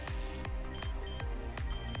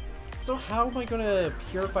 So how am I gonna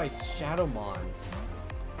purify Shadowmons?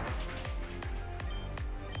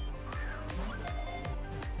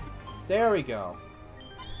 There we go.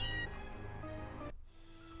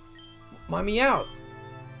 My Meowth!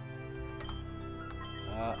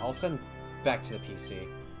 I'll send back to the PC.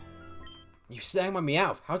 You snagged my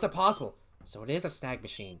Meowth! How's that possible? So it is a snag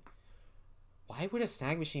machine. Why would a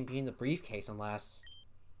snag machine be in the briefcase unless...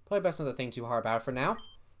 Probably best not to think too hard about it for now.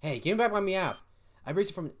 Hey, give me back my Meowth! I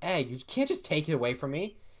raised it from an egg. You can't just take it away from me.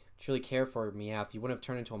 If you truly care for Meowth, you wouldn't have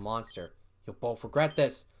turned into a monster. You'll both regret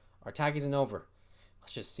this. Our attack isn't over.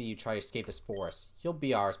 Let's just see you try to escape this forest. You'll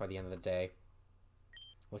be ours by the end of the day.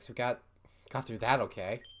 Looks we got through that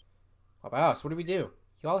okay. What about us? What do we do?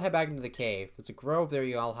 You all head back into the cave. There's a grove there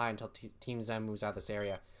you all hide until Team Zen moves out of this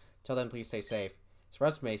area. Till then, please stay safe. It's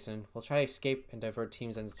Russ Mason. We'll try to escape and divert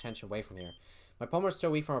Team Zen's attention away from here. My Pokemon are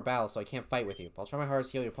still weak from our battle, so I can't fight with you. But I'll try my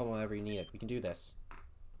hardest to heal your Pokemon whenever you need it. We can do this.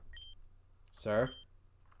 Sir?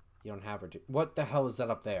 You don't have her. What the hell is that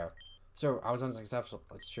up there? Sir, I was unsuccessful.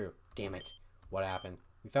 It's true. Damn it. What happened?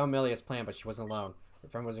 We found Melia's plan, but she wasn't alone. Her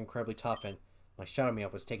friend was incredibly tough, and my Shadow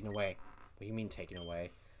Meowth was taken away. What do you mean taken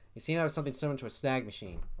away? It seemed that was something similar to a snag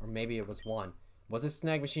machine. Or maybe it was one. Was it a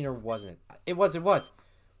snag machine or wasn't it? It was!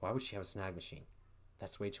 Why would she have a snag machine?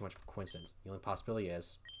 That's way too much of a coincidence. The only possibility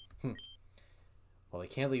is... Well, they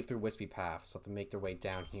can't leave through Wispy Path, so they have to make their way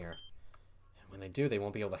down here. And when they do, they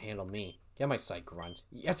won't be able to handle me. Get my sight, Grunt.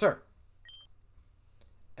 Yes, sir!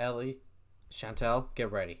 Ellie, Chantel,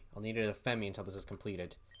 get ready. I'll need you to defend me until this is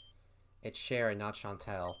completed. It's Sharon, not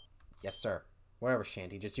Chantel. Yes, sir. Whatever,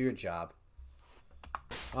 Shanty. Just do your job.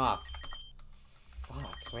 Ah,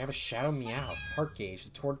 fuck. So I have a Shadow Meow. Heart gauge.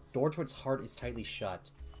 The door to its heart is tightly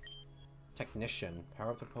shut. Technician.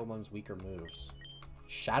 Power up the Pokemon's weaker moves.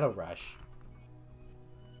 Shadow Rush.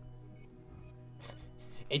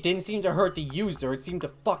 It didn't seem to hurt the user. It seemed to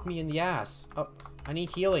fuck me in the ass. Oh, I need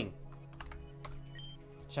healing.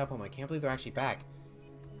 Shadow Pokemon. I can't believe they're actually back.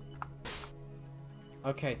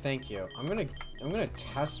 Okay, thank you. I'm gonna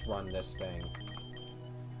test run this thing.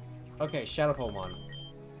 Okay, Shadow Pokemon.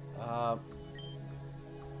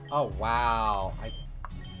 Oh wow.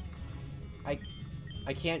 I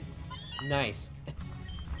can't. Nice.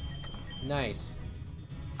 Nice.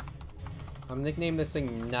 I'm nicknaming this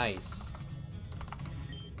thing Nice.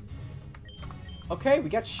 Okay, we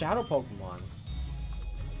got Shadow Pokemon.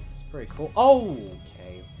 It's pretty cool. Oh,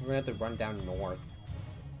 okay. We're gonna have to run down north.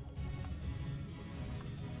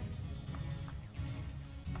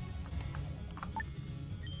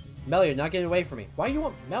 Melia, not getting away from me. Why do you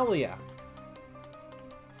want Melia?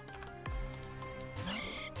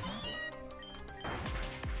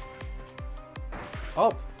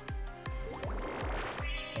 Oh!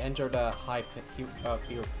 Entered a high pit,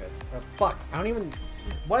 fever pit. Fuck, I don't even...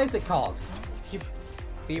 What is it called?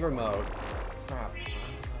 Fever mode. Crap.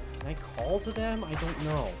 Can I call to them? I don't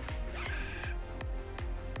know.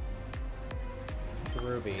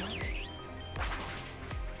 Cherubi.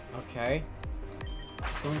 Okay.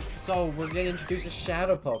 So we're gonna introduce a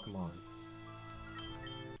Shadow Pokemon.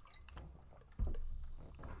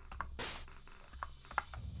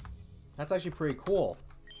 That's actually pretty cool.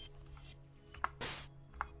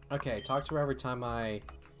 Okay, talk to her every time I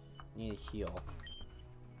need a heal.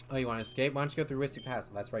 Oh, you want to escape? Why don't you go through Wispy Pass?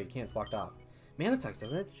 Oh, that's right, you can't. It's blocked off. Man, that sucks,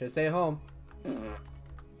 doesn't it? Should stay at home. This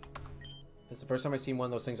is the first time I've seen one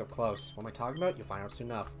of those things up close. What am I talking about? You'll find out soon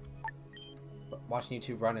enough. But watching you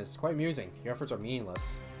two run is quite amusing. Your efforts are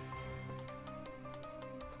meaningless.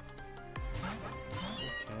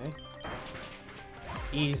 Okay.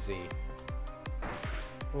 Easy.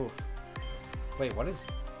 Oof. Wait, what's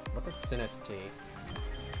a Sinistea?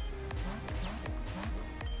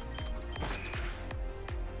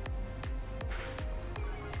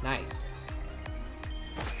 Nice.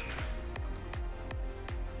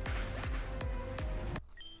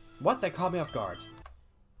 What? That caught me off guard.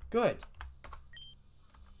 Good.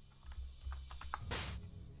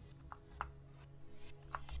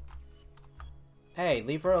 Hey,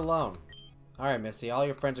 leave her alone. Alright, Missy, all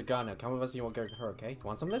your friends are gone now. Come with us and you won't get hurt, okay?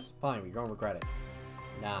 Want some of this? Fine, you're gonna regret it.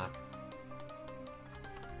 Nah.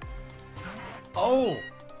 Oh!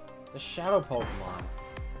 The Shadow Pokemon.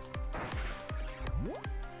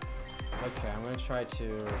 Okay, I'm gonna try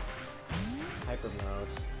to Hyper Mode.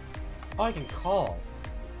 Oh, I can call.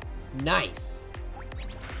 Nice!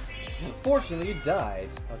 Fortunately, you died.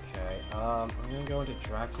 Okay, I'm gonna go into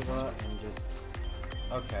Dracula and just...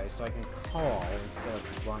 Okay, so I can call instead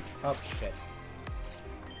of run... Oh, shit.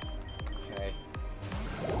 Okay.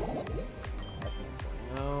 That's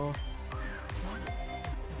not no.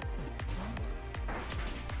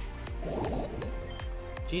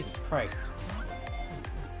 Jesus Christ.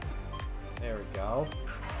 There we go.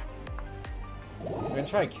 I'm gonna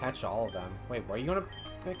try to catch all of them. Wait, where are you gonna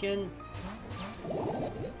pick in?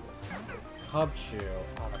 Cubchoo.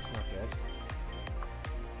 Oh, that's not good.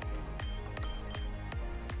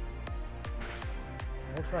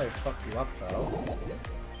 I'll try to fuck you up, though.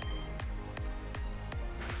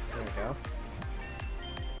 There we go.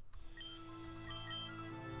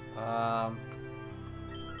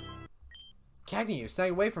 Cagney, you stay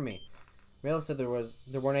away from me. Melia said there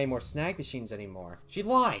weren't any more snag machines anymore. She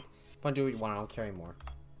lied! Fine, do what you want, I don't care anymore.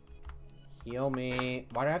 Heal me.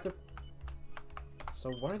 Why do I have to... So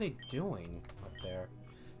what are they doing up there?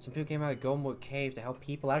 Some people came out of Goldwood Cave to help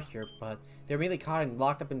people out here, but they were immediately caught and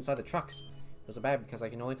locked up inside the trucks. It was bad because I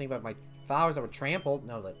can only think about my flowers that were trampled.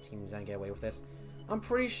 No, let Team Zen get away with this. I'm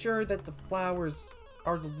pretty sure that the flowers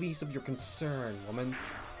are the least of your concern, woman.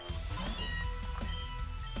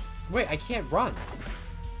 Wait, I can't run.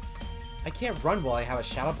 I can't run while I have a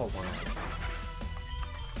Shadow Pokemon.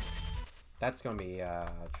 That's gonna be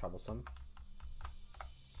troublesome.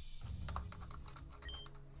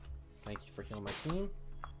 Thank you for healing my team.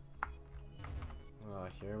 Oh,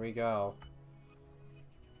 here we go.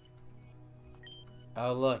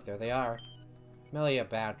 Oh, look, there they are. Melia,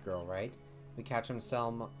 bad girl, right? We catch them,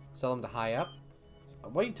 sell them to high up?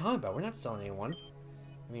 What are you talking about? We're not selling anyone.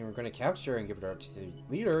 I mean, we're going to capture her and give her to the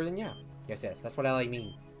leader, then yeah. Yes, that's what I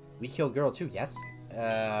mean. We kill girl too, yes?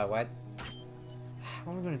 What?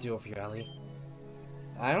 What am I going to do for you, Ellie?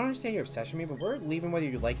 I don't understand your obsession with me, but we're leaving whether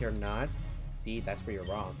you like it or not. See, that's where you're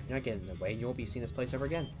wrong. You're not getting in the way. You won't be seeing this place ever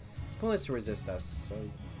again. It's pointless to resist us, so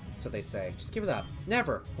that's what they say. Just give it up.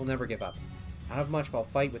 Never. We'll never give up. I don't have much, but I'll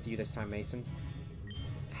fight with you this time, Mason.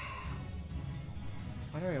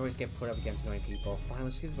 Why do I always get put up against annoying people? Fine,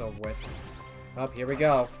 let's get this over with. Oh, here we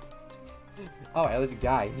go. Oh, Ellie's a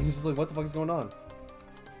guy. He's just like, what the fuck is going on?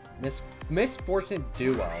 Misfortune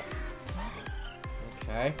duo.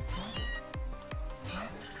 Okay.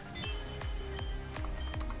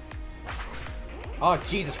 Oh,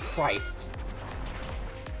 Jesus Christ.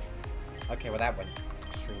 Okay, well that went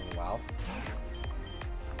extremely well.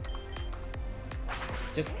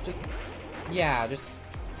 Just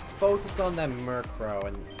focus on that Murkrow,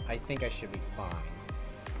 and I think I should be fine.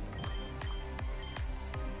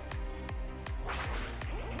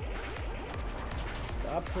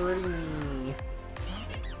 Stop hurting me.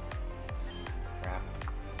 Crap.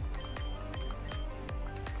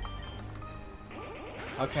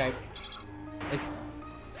 Okay.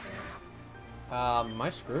 Am I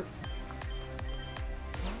screwed?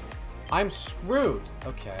 I'm screwed.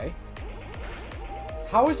 Okay.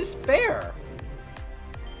 How is this fair?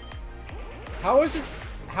 How is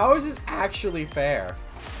this actually fair?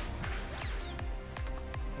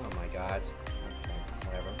 Oh my god. Okay,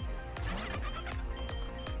 whatever.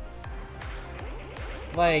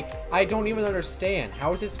 Like, I don't even understand.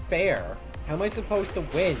 How is this fair? How am I supposed to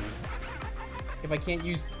win if I can't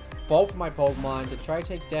use both of my Pokemon to try to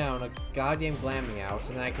take down a goddamn Glameow,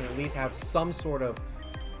 so then I can at least have some sort of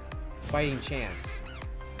fighting chance?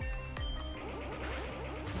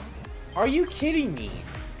 Are you kidding me?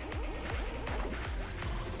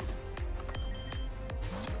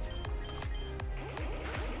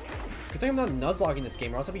 Good thing I'm not Nuzlocking this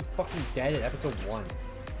game, or else I'd be fucking dead at episode 1.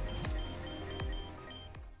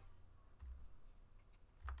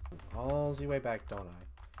 All the way back, don't I?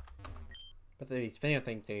 But these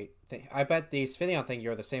Finneon I bet these Finneon think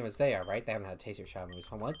you're the same as they are, right? They haven't had a taste of your child movies.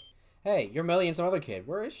 Homework. Hey, you're Melia and some other kid.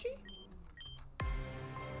 Where is she?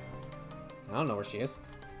 I don't know where she is.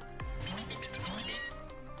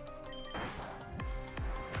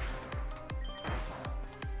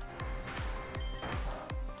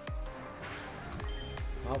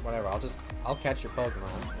 Oh, whatever. I'll catch your Pokemon.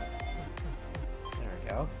 There we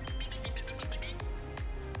go.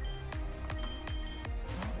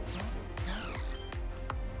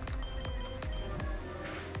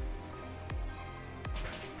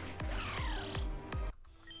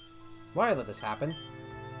 Why did I let this happen?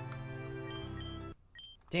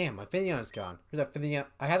 Damn, my Finneon is gone. That Finneon,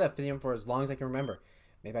 I had that Finneon for as long as I can remember.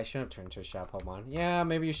 Maybe I shouldn't have turned into a Shadow Pokemon. Yeah,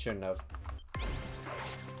 maybe you shouldn't have.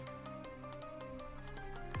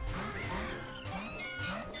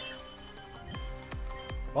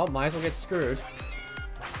 Well, might as well get screwed.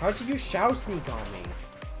 How'd you use Shadow Sneak on me?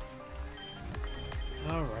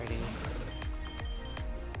 Alrighty.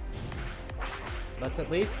 Let's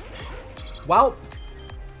at least... Well...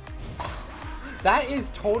 That is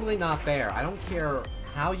totally not fair. I don't care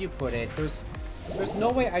how you put it. There's no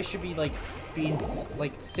way I should be, like, being,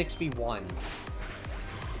 like, 6v1'd.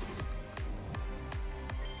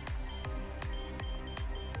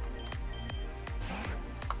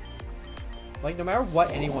 Like, no matter what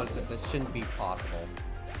anyone says, this shouldn't be possible.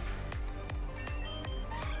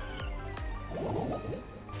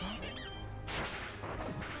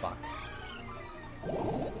 Fuck.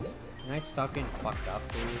 Can I stop getting fucked up,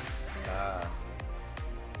 please?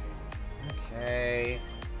 Okay.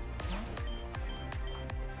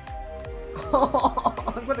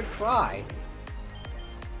 Oh, I'm gonna cry.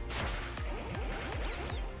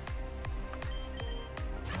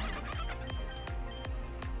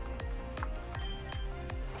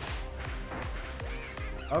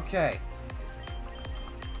 Okay.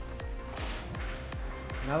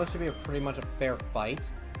 Now this should be pretty much a fair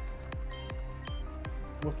fight.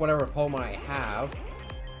 With whatever Pokemon I have.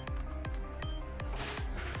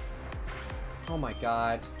 Oh my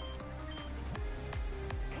god.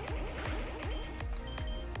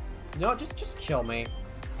 No, just kill me.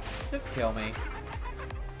 Just kill me.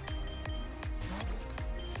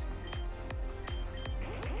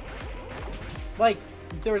 Like,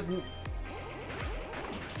 there's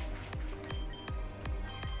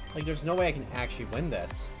no way I can actually win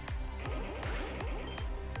this.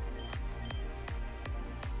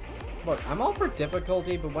 Look, I'm all for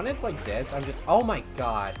difficulty, but when it's like this, I'm just... Oh my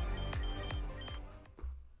god.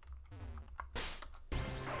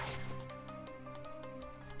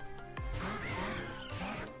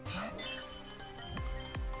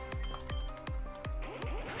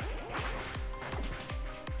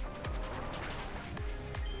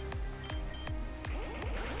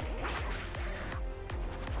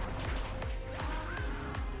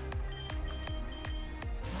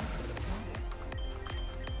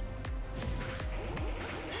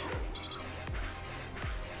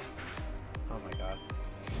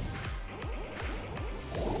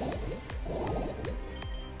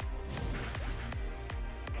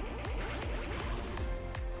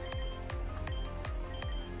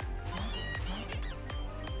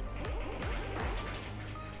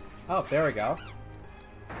 Oh, there we go.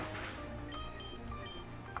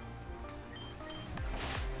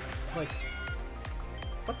 Like,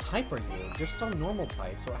 what type are you? You're still normal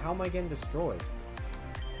type, so how am I getting destroyed?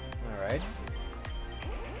 Alright.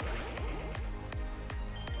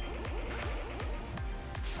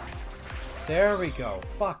 There we go.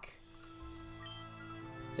 Fuck.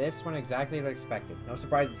 This went exactly as I expected. No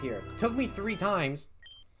surprises here. Took me 3 times.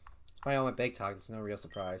 Despite all my big talk, it's no real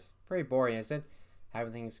surprise. Pretty boring, isn't it?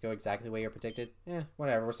 Having things go exactly the way you're predicted? Eh,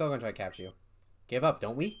 whatever. We're still gonna try to capture you. Give up,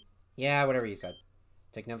 don't we? Yeah, whatever you said.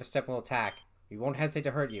 Take another step and we'll attack. We won't hesitate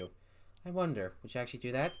to hurt you. I wonder, would you actually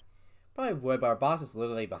do that? Probably would, but our boss is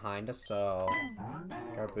literally behind us, so...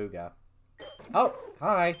 Garbuga. Oh,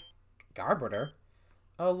 hi. Garbuter?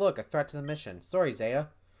 Oh, look, a threat to the mission. Sorry, Zeta.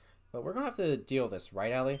 But we're gonna have to deal with this,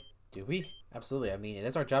 right, Ellie? Do we? Absolutely. I mean, it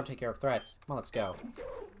is our job to take care of threats. Come on, let's go.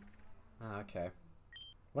 Okay.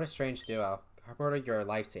 What a strange duo. Garbuter, you're a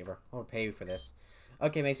lifesaver. I'll repay you for this.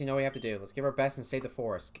 Okay, Mason, you know what we have to do. Let's give our best and save the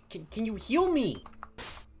forest. Can you heal me?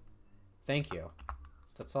 Thank you.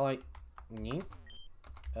 So that's all I need.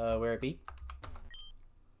 Where it be?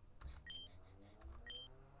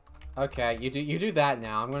 Okay, you do that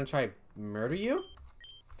now. I'm gonna try to murder you?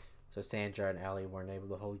 So Sandra and Allie weren't able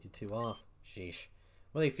to hold you two off. Sheesh.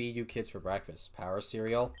 What do they feed you kids for breakfast? Power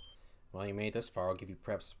cereal? Well, you made it this far. I'll give you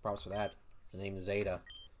props for that. The name is Zeta.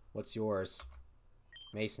 What's yours?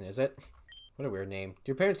 Mason, is it? What a weird name. Do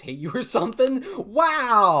your parents hate you or something?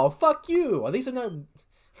 Wow! Fuck you! At least I'm not...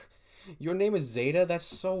 Your name is Zeta? That's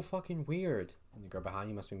so fucking weird. And the girl behind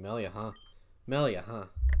you must be Melia, huh? Melia, huh?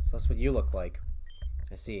 So that's what you look like.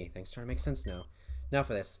 I see. Things starting to make sense now. Now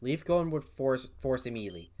for this. Leave going with force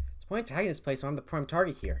immediately. It's point attacking this place, so I'm the prime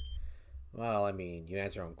target here. Well, I mean, you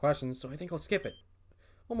answer your own questions, so I think I'll skip it.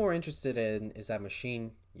 What I'm more interested in is that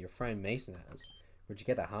machine your friend Mason has. Where'd you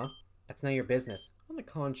get that, huh? That's none of your business. On the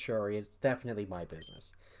contrary, it's definitely my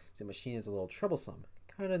business. The machine is a little troublesome.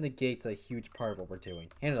 Kinda negates a huge part of what we're doing.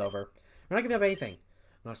 Hand it over. We're not giving up anything.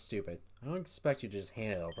 I'm not stupid. I don't expect you to just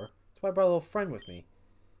hand it over. That's why I brought a little friend with me.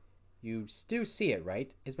 You do see it,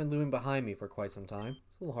 right? It's been looming behind me for quite some time.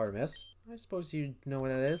 It's a little hard to miss. I suppose you know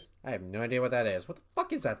what that is? I have no idea what that is. What the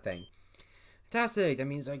fuck is that thing? Fantastic! That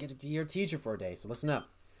means I get to be your teacher for a day, so listen up.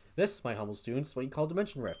 This, my humble students, is what you call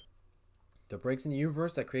Dimension Rift. The breaks in the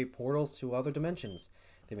universe that create portals to other dimensions.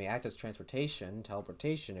 They may act as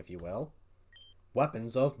teleportation, if you will.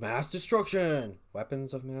 Weapons of mass destruction!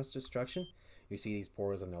 Weapons of mass destruction? You see, these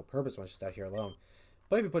portals have no purpose once you're out here alone.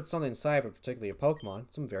 But if you put something inside, particularly a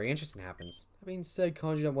Pokemon, something very interesting happens. That being said,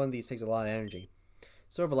 conjuring up one of these takes a lot of energy.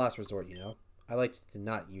 Sort of a last resort, you know. I like to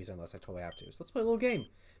not use it unless I totally have to. So let's play a little game.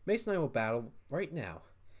 Mason and I will battle right now.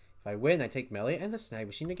 If I win, I take Melia and the Snag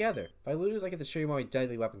Machine together. If I lose, I get to show you what my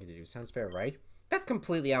deadly weapon can do. Sounds fair, right? That's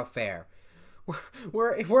completely unfair.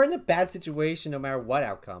 We're in a bad situation no matter what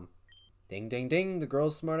outcome. Ding, ding, ding. The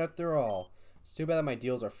girl's smart after all. It's too bad that my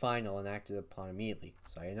deals are final and acted upon immediately.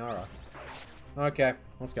 Sayonara. Okay,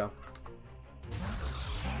 let's go.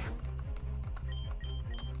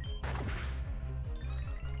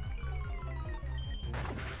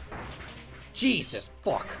 Jesus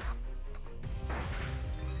fuck.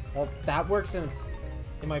 Well, that works in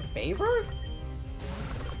my favor?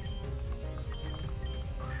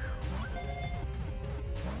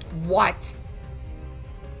 What?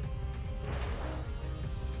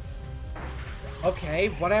 Okay,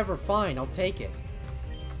 whatever, fine, I'll take it.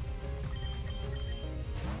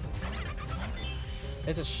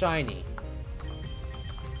 It's a shiny.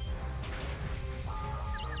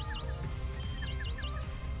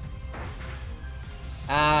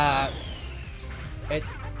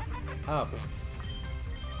 Oh.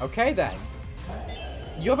 Okay then.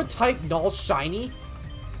 You have a type null shiny?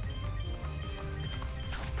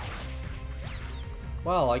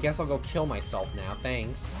 Well, I guess I'll go kill myself now,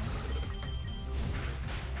 thanks.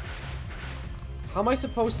 How am I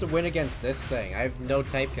supposed to win against this thing? I have no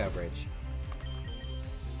type coverage.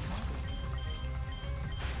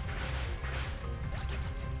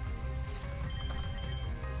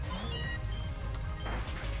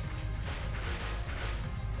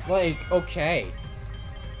 Like, okay.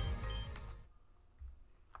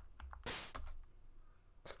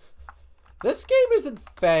 This game isn't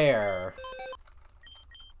fair.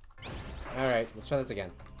 Alright, let's try this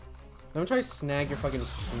again. I'm gonna try to snag your fucking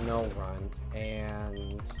snow runt,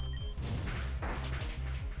 and...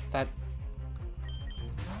 that...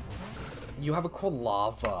 You have a cool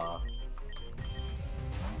lava.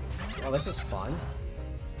 Well, this is fun.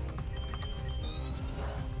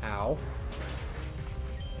 Ow.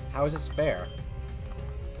 How is this fair?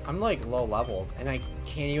 I'm like low leveled, and I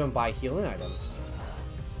can't even buy healing items.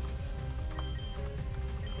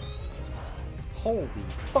 Holy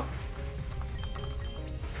fuck.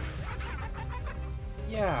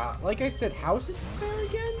 Yeah, like I said, how is this fair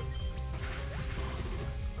again?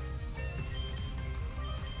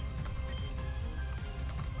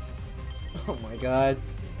 Oh my god.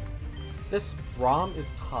 This ROM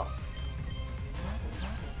is tough.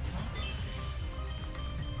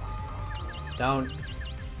 Don't.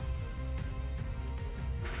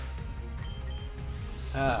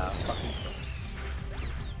 Fucking gross.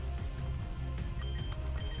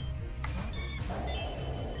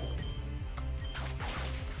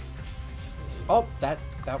 Oh, that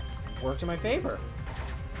worked in my favor.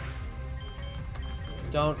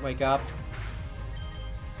 Don't wake up.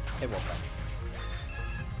 It woke up.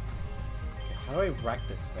 Okay, how do I wreck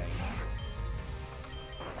this thing?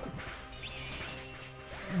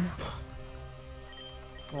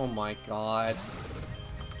 Oh my god.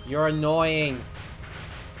 You're annoying.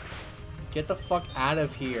 Get the fuck out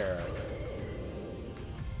of here.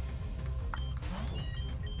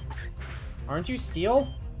 Aren't you steel?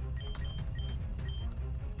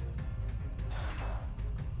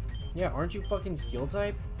 Yeah, aren't you fucking steel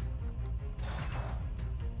type?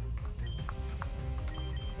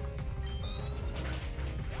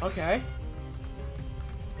 Okay.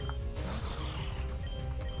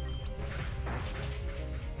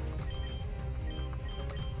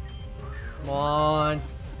 Come on.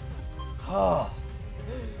 Oh.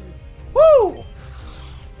 Woo!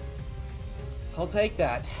 I'll take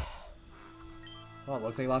that. Well, it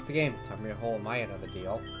looks like I lost the game. Time for me to hold my end of the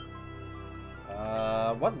deal.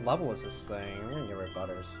 What level is this thing? I'm gonna get rid of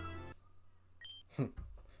Butters.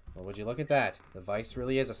 Well, would you look at that? The Vice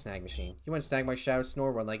really is a snag machine. You wouldn't snag my Shadow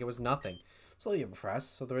Snore run like it was nothing. Slowly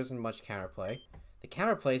impressed, so there isn't much counterplay. The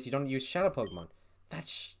counterplay is you don't use Shadow Pokemon.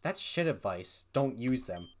 That's shit advice. Don't use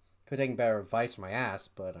them. Could have taken better advice from my ass,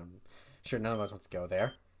 but I'm sure none of us wants to go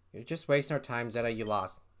there. You're just wasting our time, Zeta. You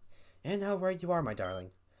lost. And how right you are, my darling.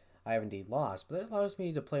 I have indeed lost, but that allows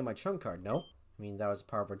me to play my trump card, no? I mean, that was a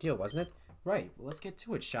part of our deal, wasn't it? Right, well, let's get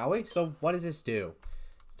to it, shall we? So, what does this do?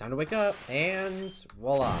 It's time to wake up, and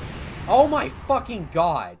voila. Oh my fucking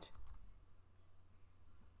god!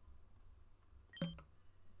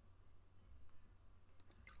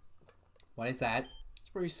 What is that? It's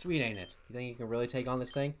pretty sweet, ain't it? You think you can really take on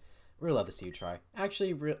this thing? Really love to see you try.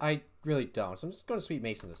 Actually, I really don't, so I'm just going to Sweet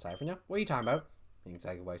Mason this side for now. What are you talking about?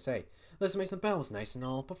 Exactly what I say. Listen, Mason, the bell was nice and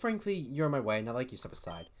all, but frankly, you're in my way, and I'd like you to step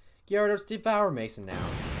aside. Gyarados, devour Mason now.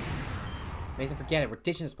 Mason, forget it. We're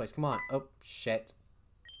ditching this place. Come on. Oh, shit.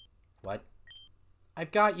 What?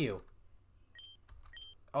 I've got you.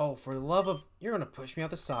 Oh, for the love of... You're gonna push me out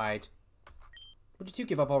the side. Would you two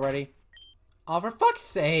give up already? Oh, for fuck's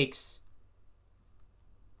sakes.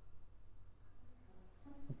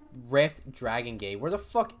 Rift Dragon Gate. Where the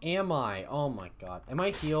fuck am I? Oh my god. Am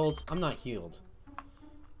I healed? I'm not healed.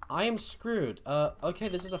 I am screwed. Okay,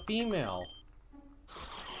 this is a female.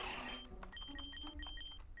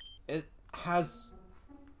 It has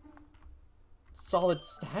solid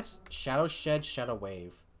stats. Shadow Shed, Shadow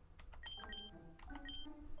Wave.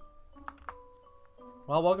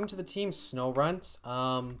 Well, welcome to the team, Snow Runt.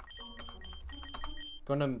 Gonna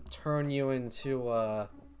turn you into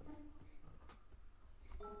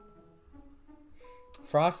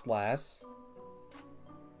Frostlass.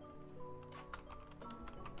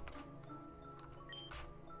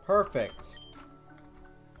 Perfect.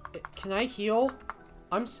 Can I heal?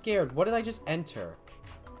 I'm scared. What did I just enter?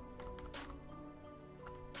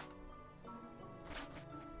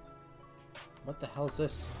 What the hell is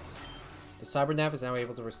this? The Cybernav is now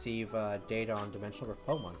able to receive data on Dimensional Rift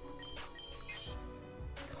Pokemon.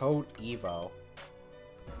 Code Evo.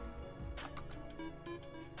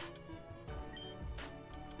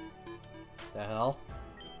 The hell?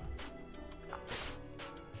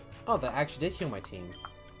 Oh, that actually did heal my team.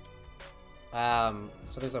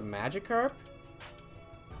 So there's a Magikarp?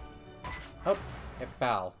 Oh, it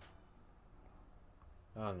fell.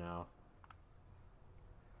 Oh no.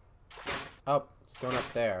 Oh, it's going up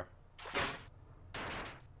there.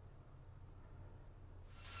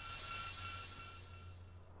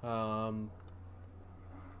 Oh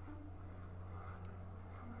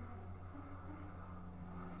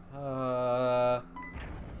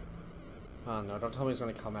no, don't tell me he's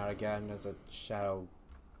gonna come out again as a shadow.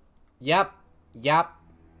 Yep. Yep.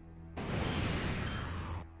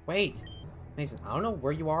 Wait. Mason, I don't know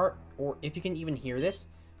where you are, or if you can even hear this,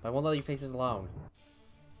 but I won't let your faces alone.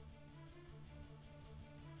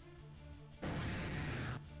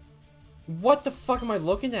 What the fuck am I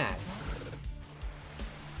looking at?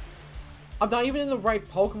 I'm not even in the right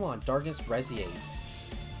Pokemon. Darkness Resiates.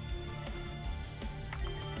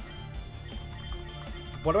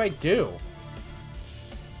 What do I do?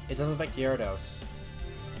 It doesn't affect Gyarados.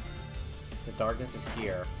 The darkness is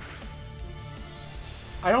here.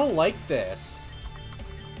 I don't like this.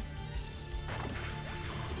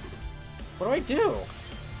 What do I do?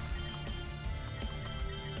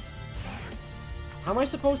 How am I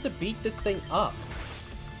supposed to beat this thing up?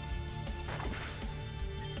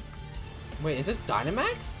 Wait, is this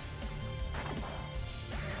Dynamaxed?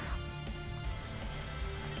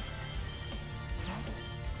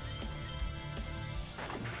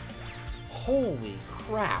 Holy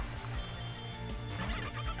crap.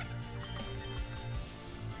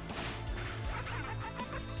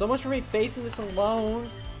 So much for me facing this alone.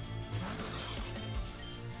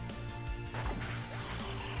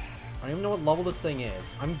 I don't even know what level this thing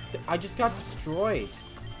is. I just got destroyed.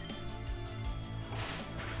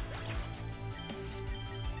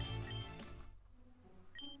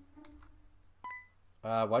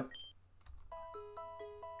 What?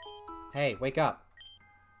 Hey, wake up.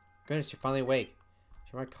 Goodness, you're finally awake.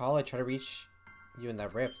 If you recall, I tried to reach you in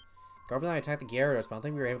that rift. Garbo and I attacked the Gyarados, but I don't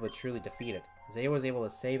think we were able to truly defeat it. Zaya was able to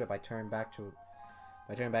save it by turning back to a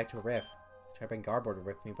rift. I tried to bring Garbo to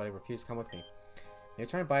rift me, but he refused to come with me. They're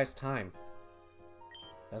trying to buy us time.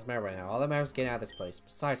 Doesn't matter right now. All that matters is getting out of this place.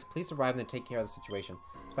 Besides, police arrive and they take care of the situation.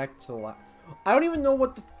 It's back to the I don't even know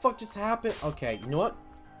what the fuck just happened. Okay, you know what?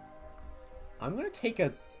 I'm gonna take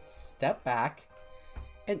a step back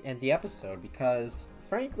and end the episode because,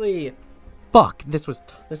 frankly, fuck, this was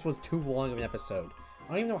too long of an episode. I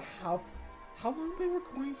don't even know how long have I been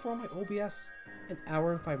recording for on my OBS? An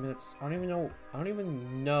hour and 5 minutes. I don't even know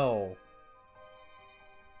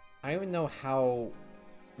how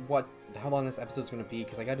long this episode's gonna be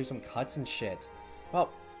because I gotta do some cuts and shit.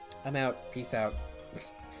 Well, I'm out. Peace out.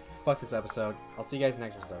 Fuck this episode. I'll see you guys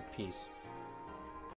next episode. Peace.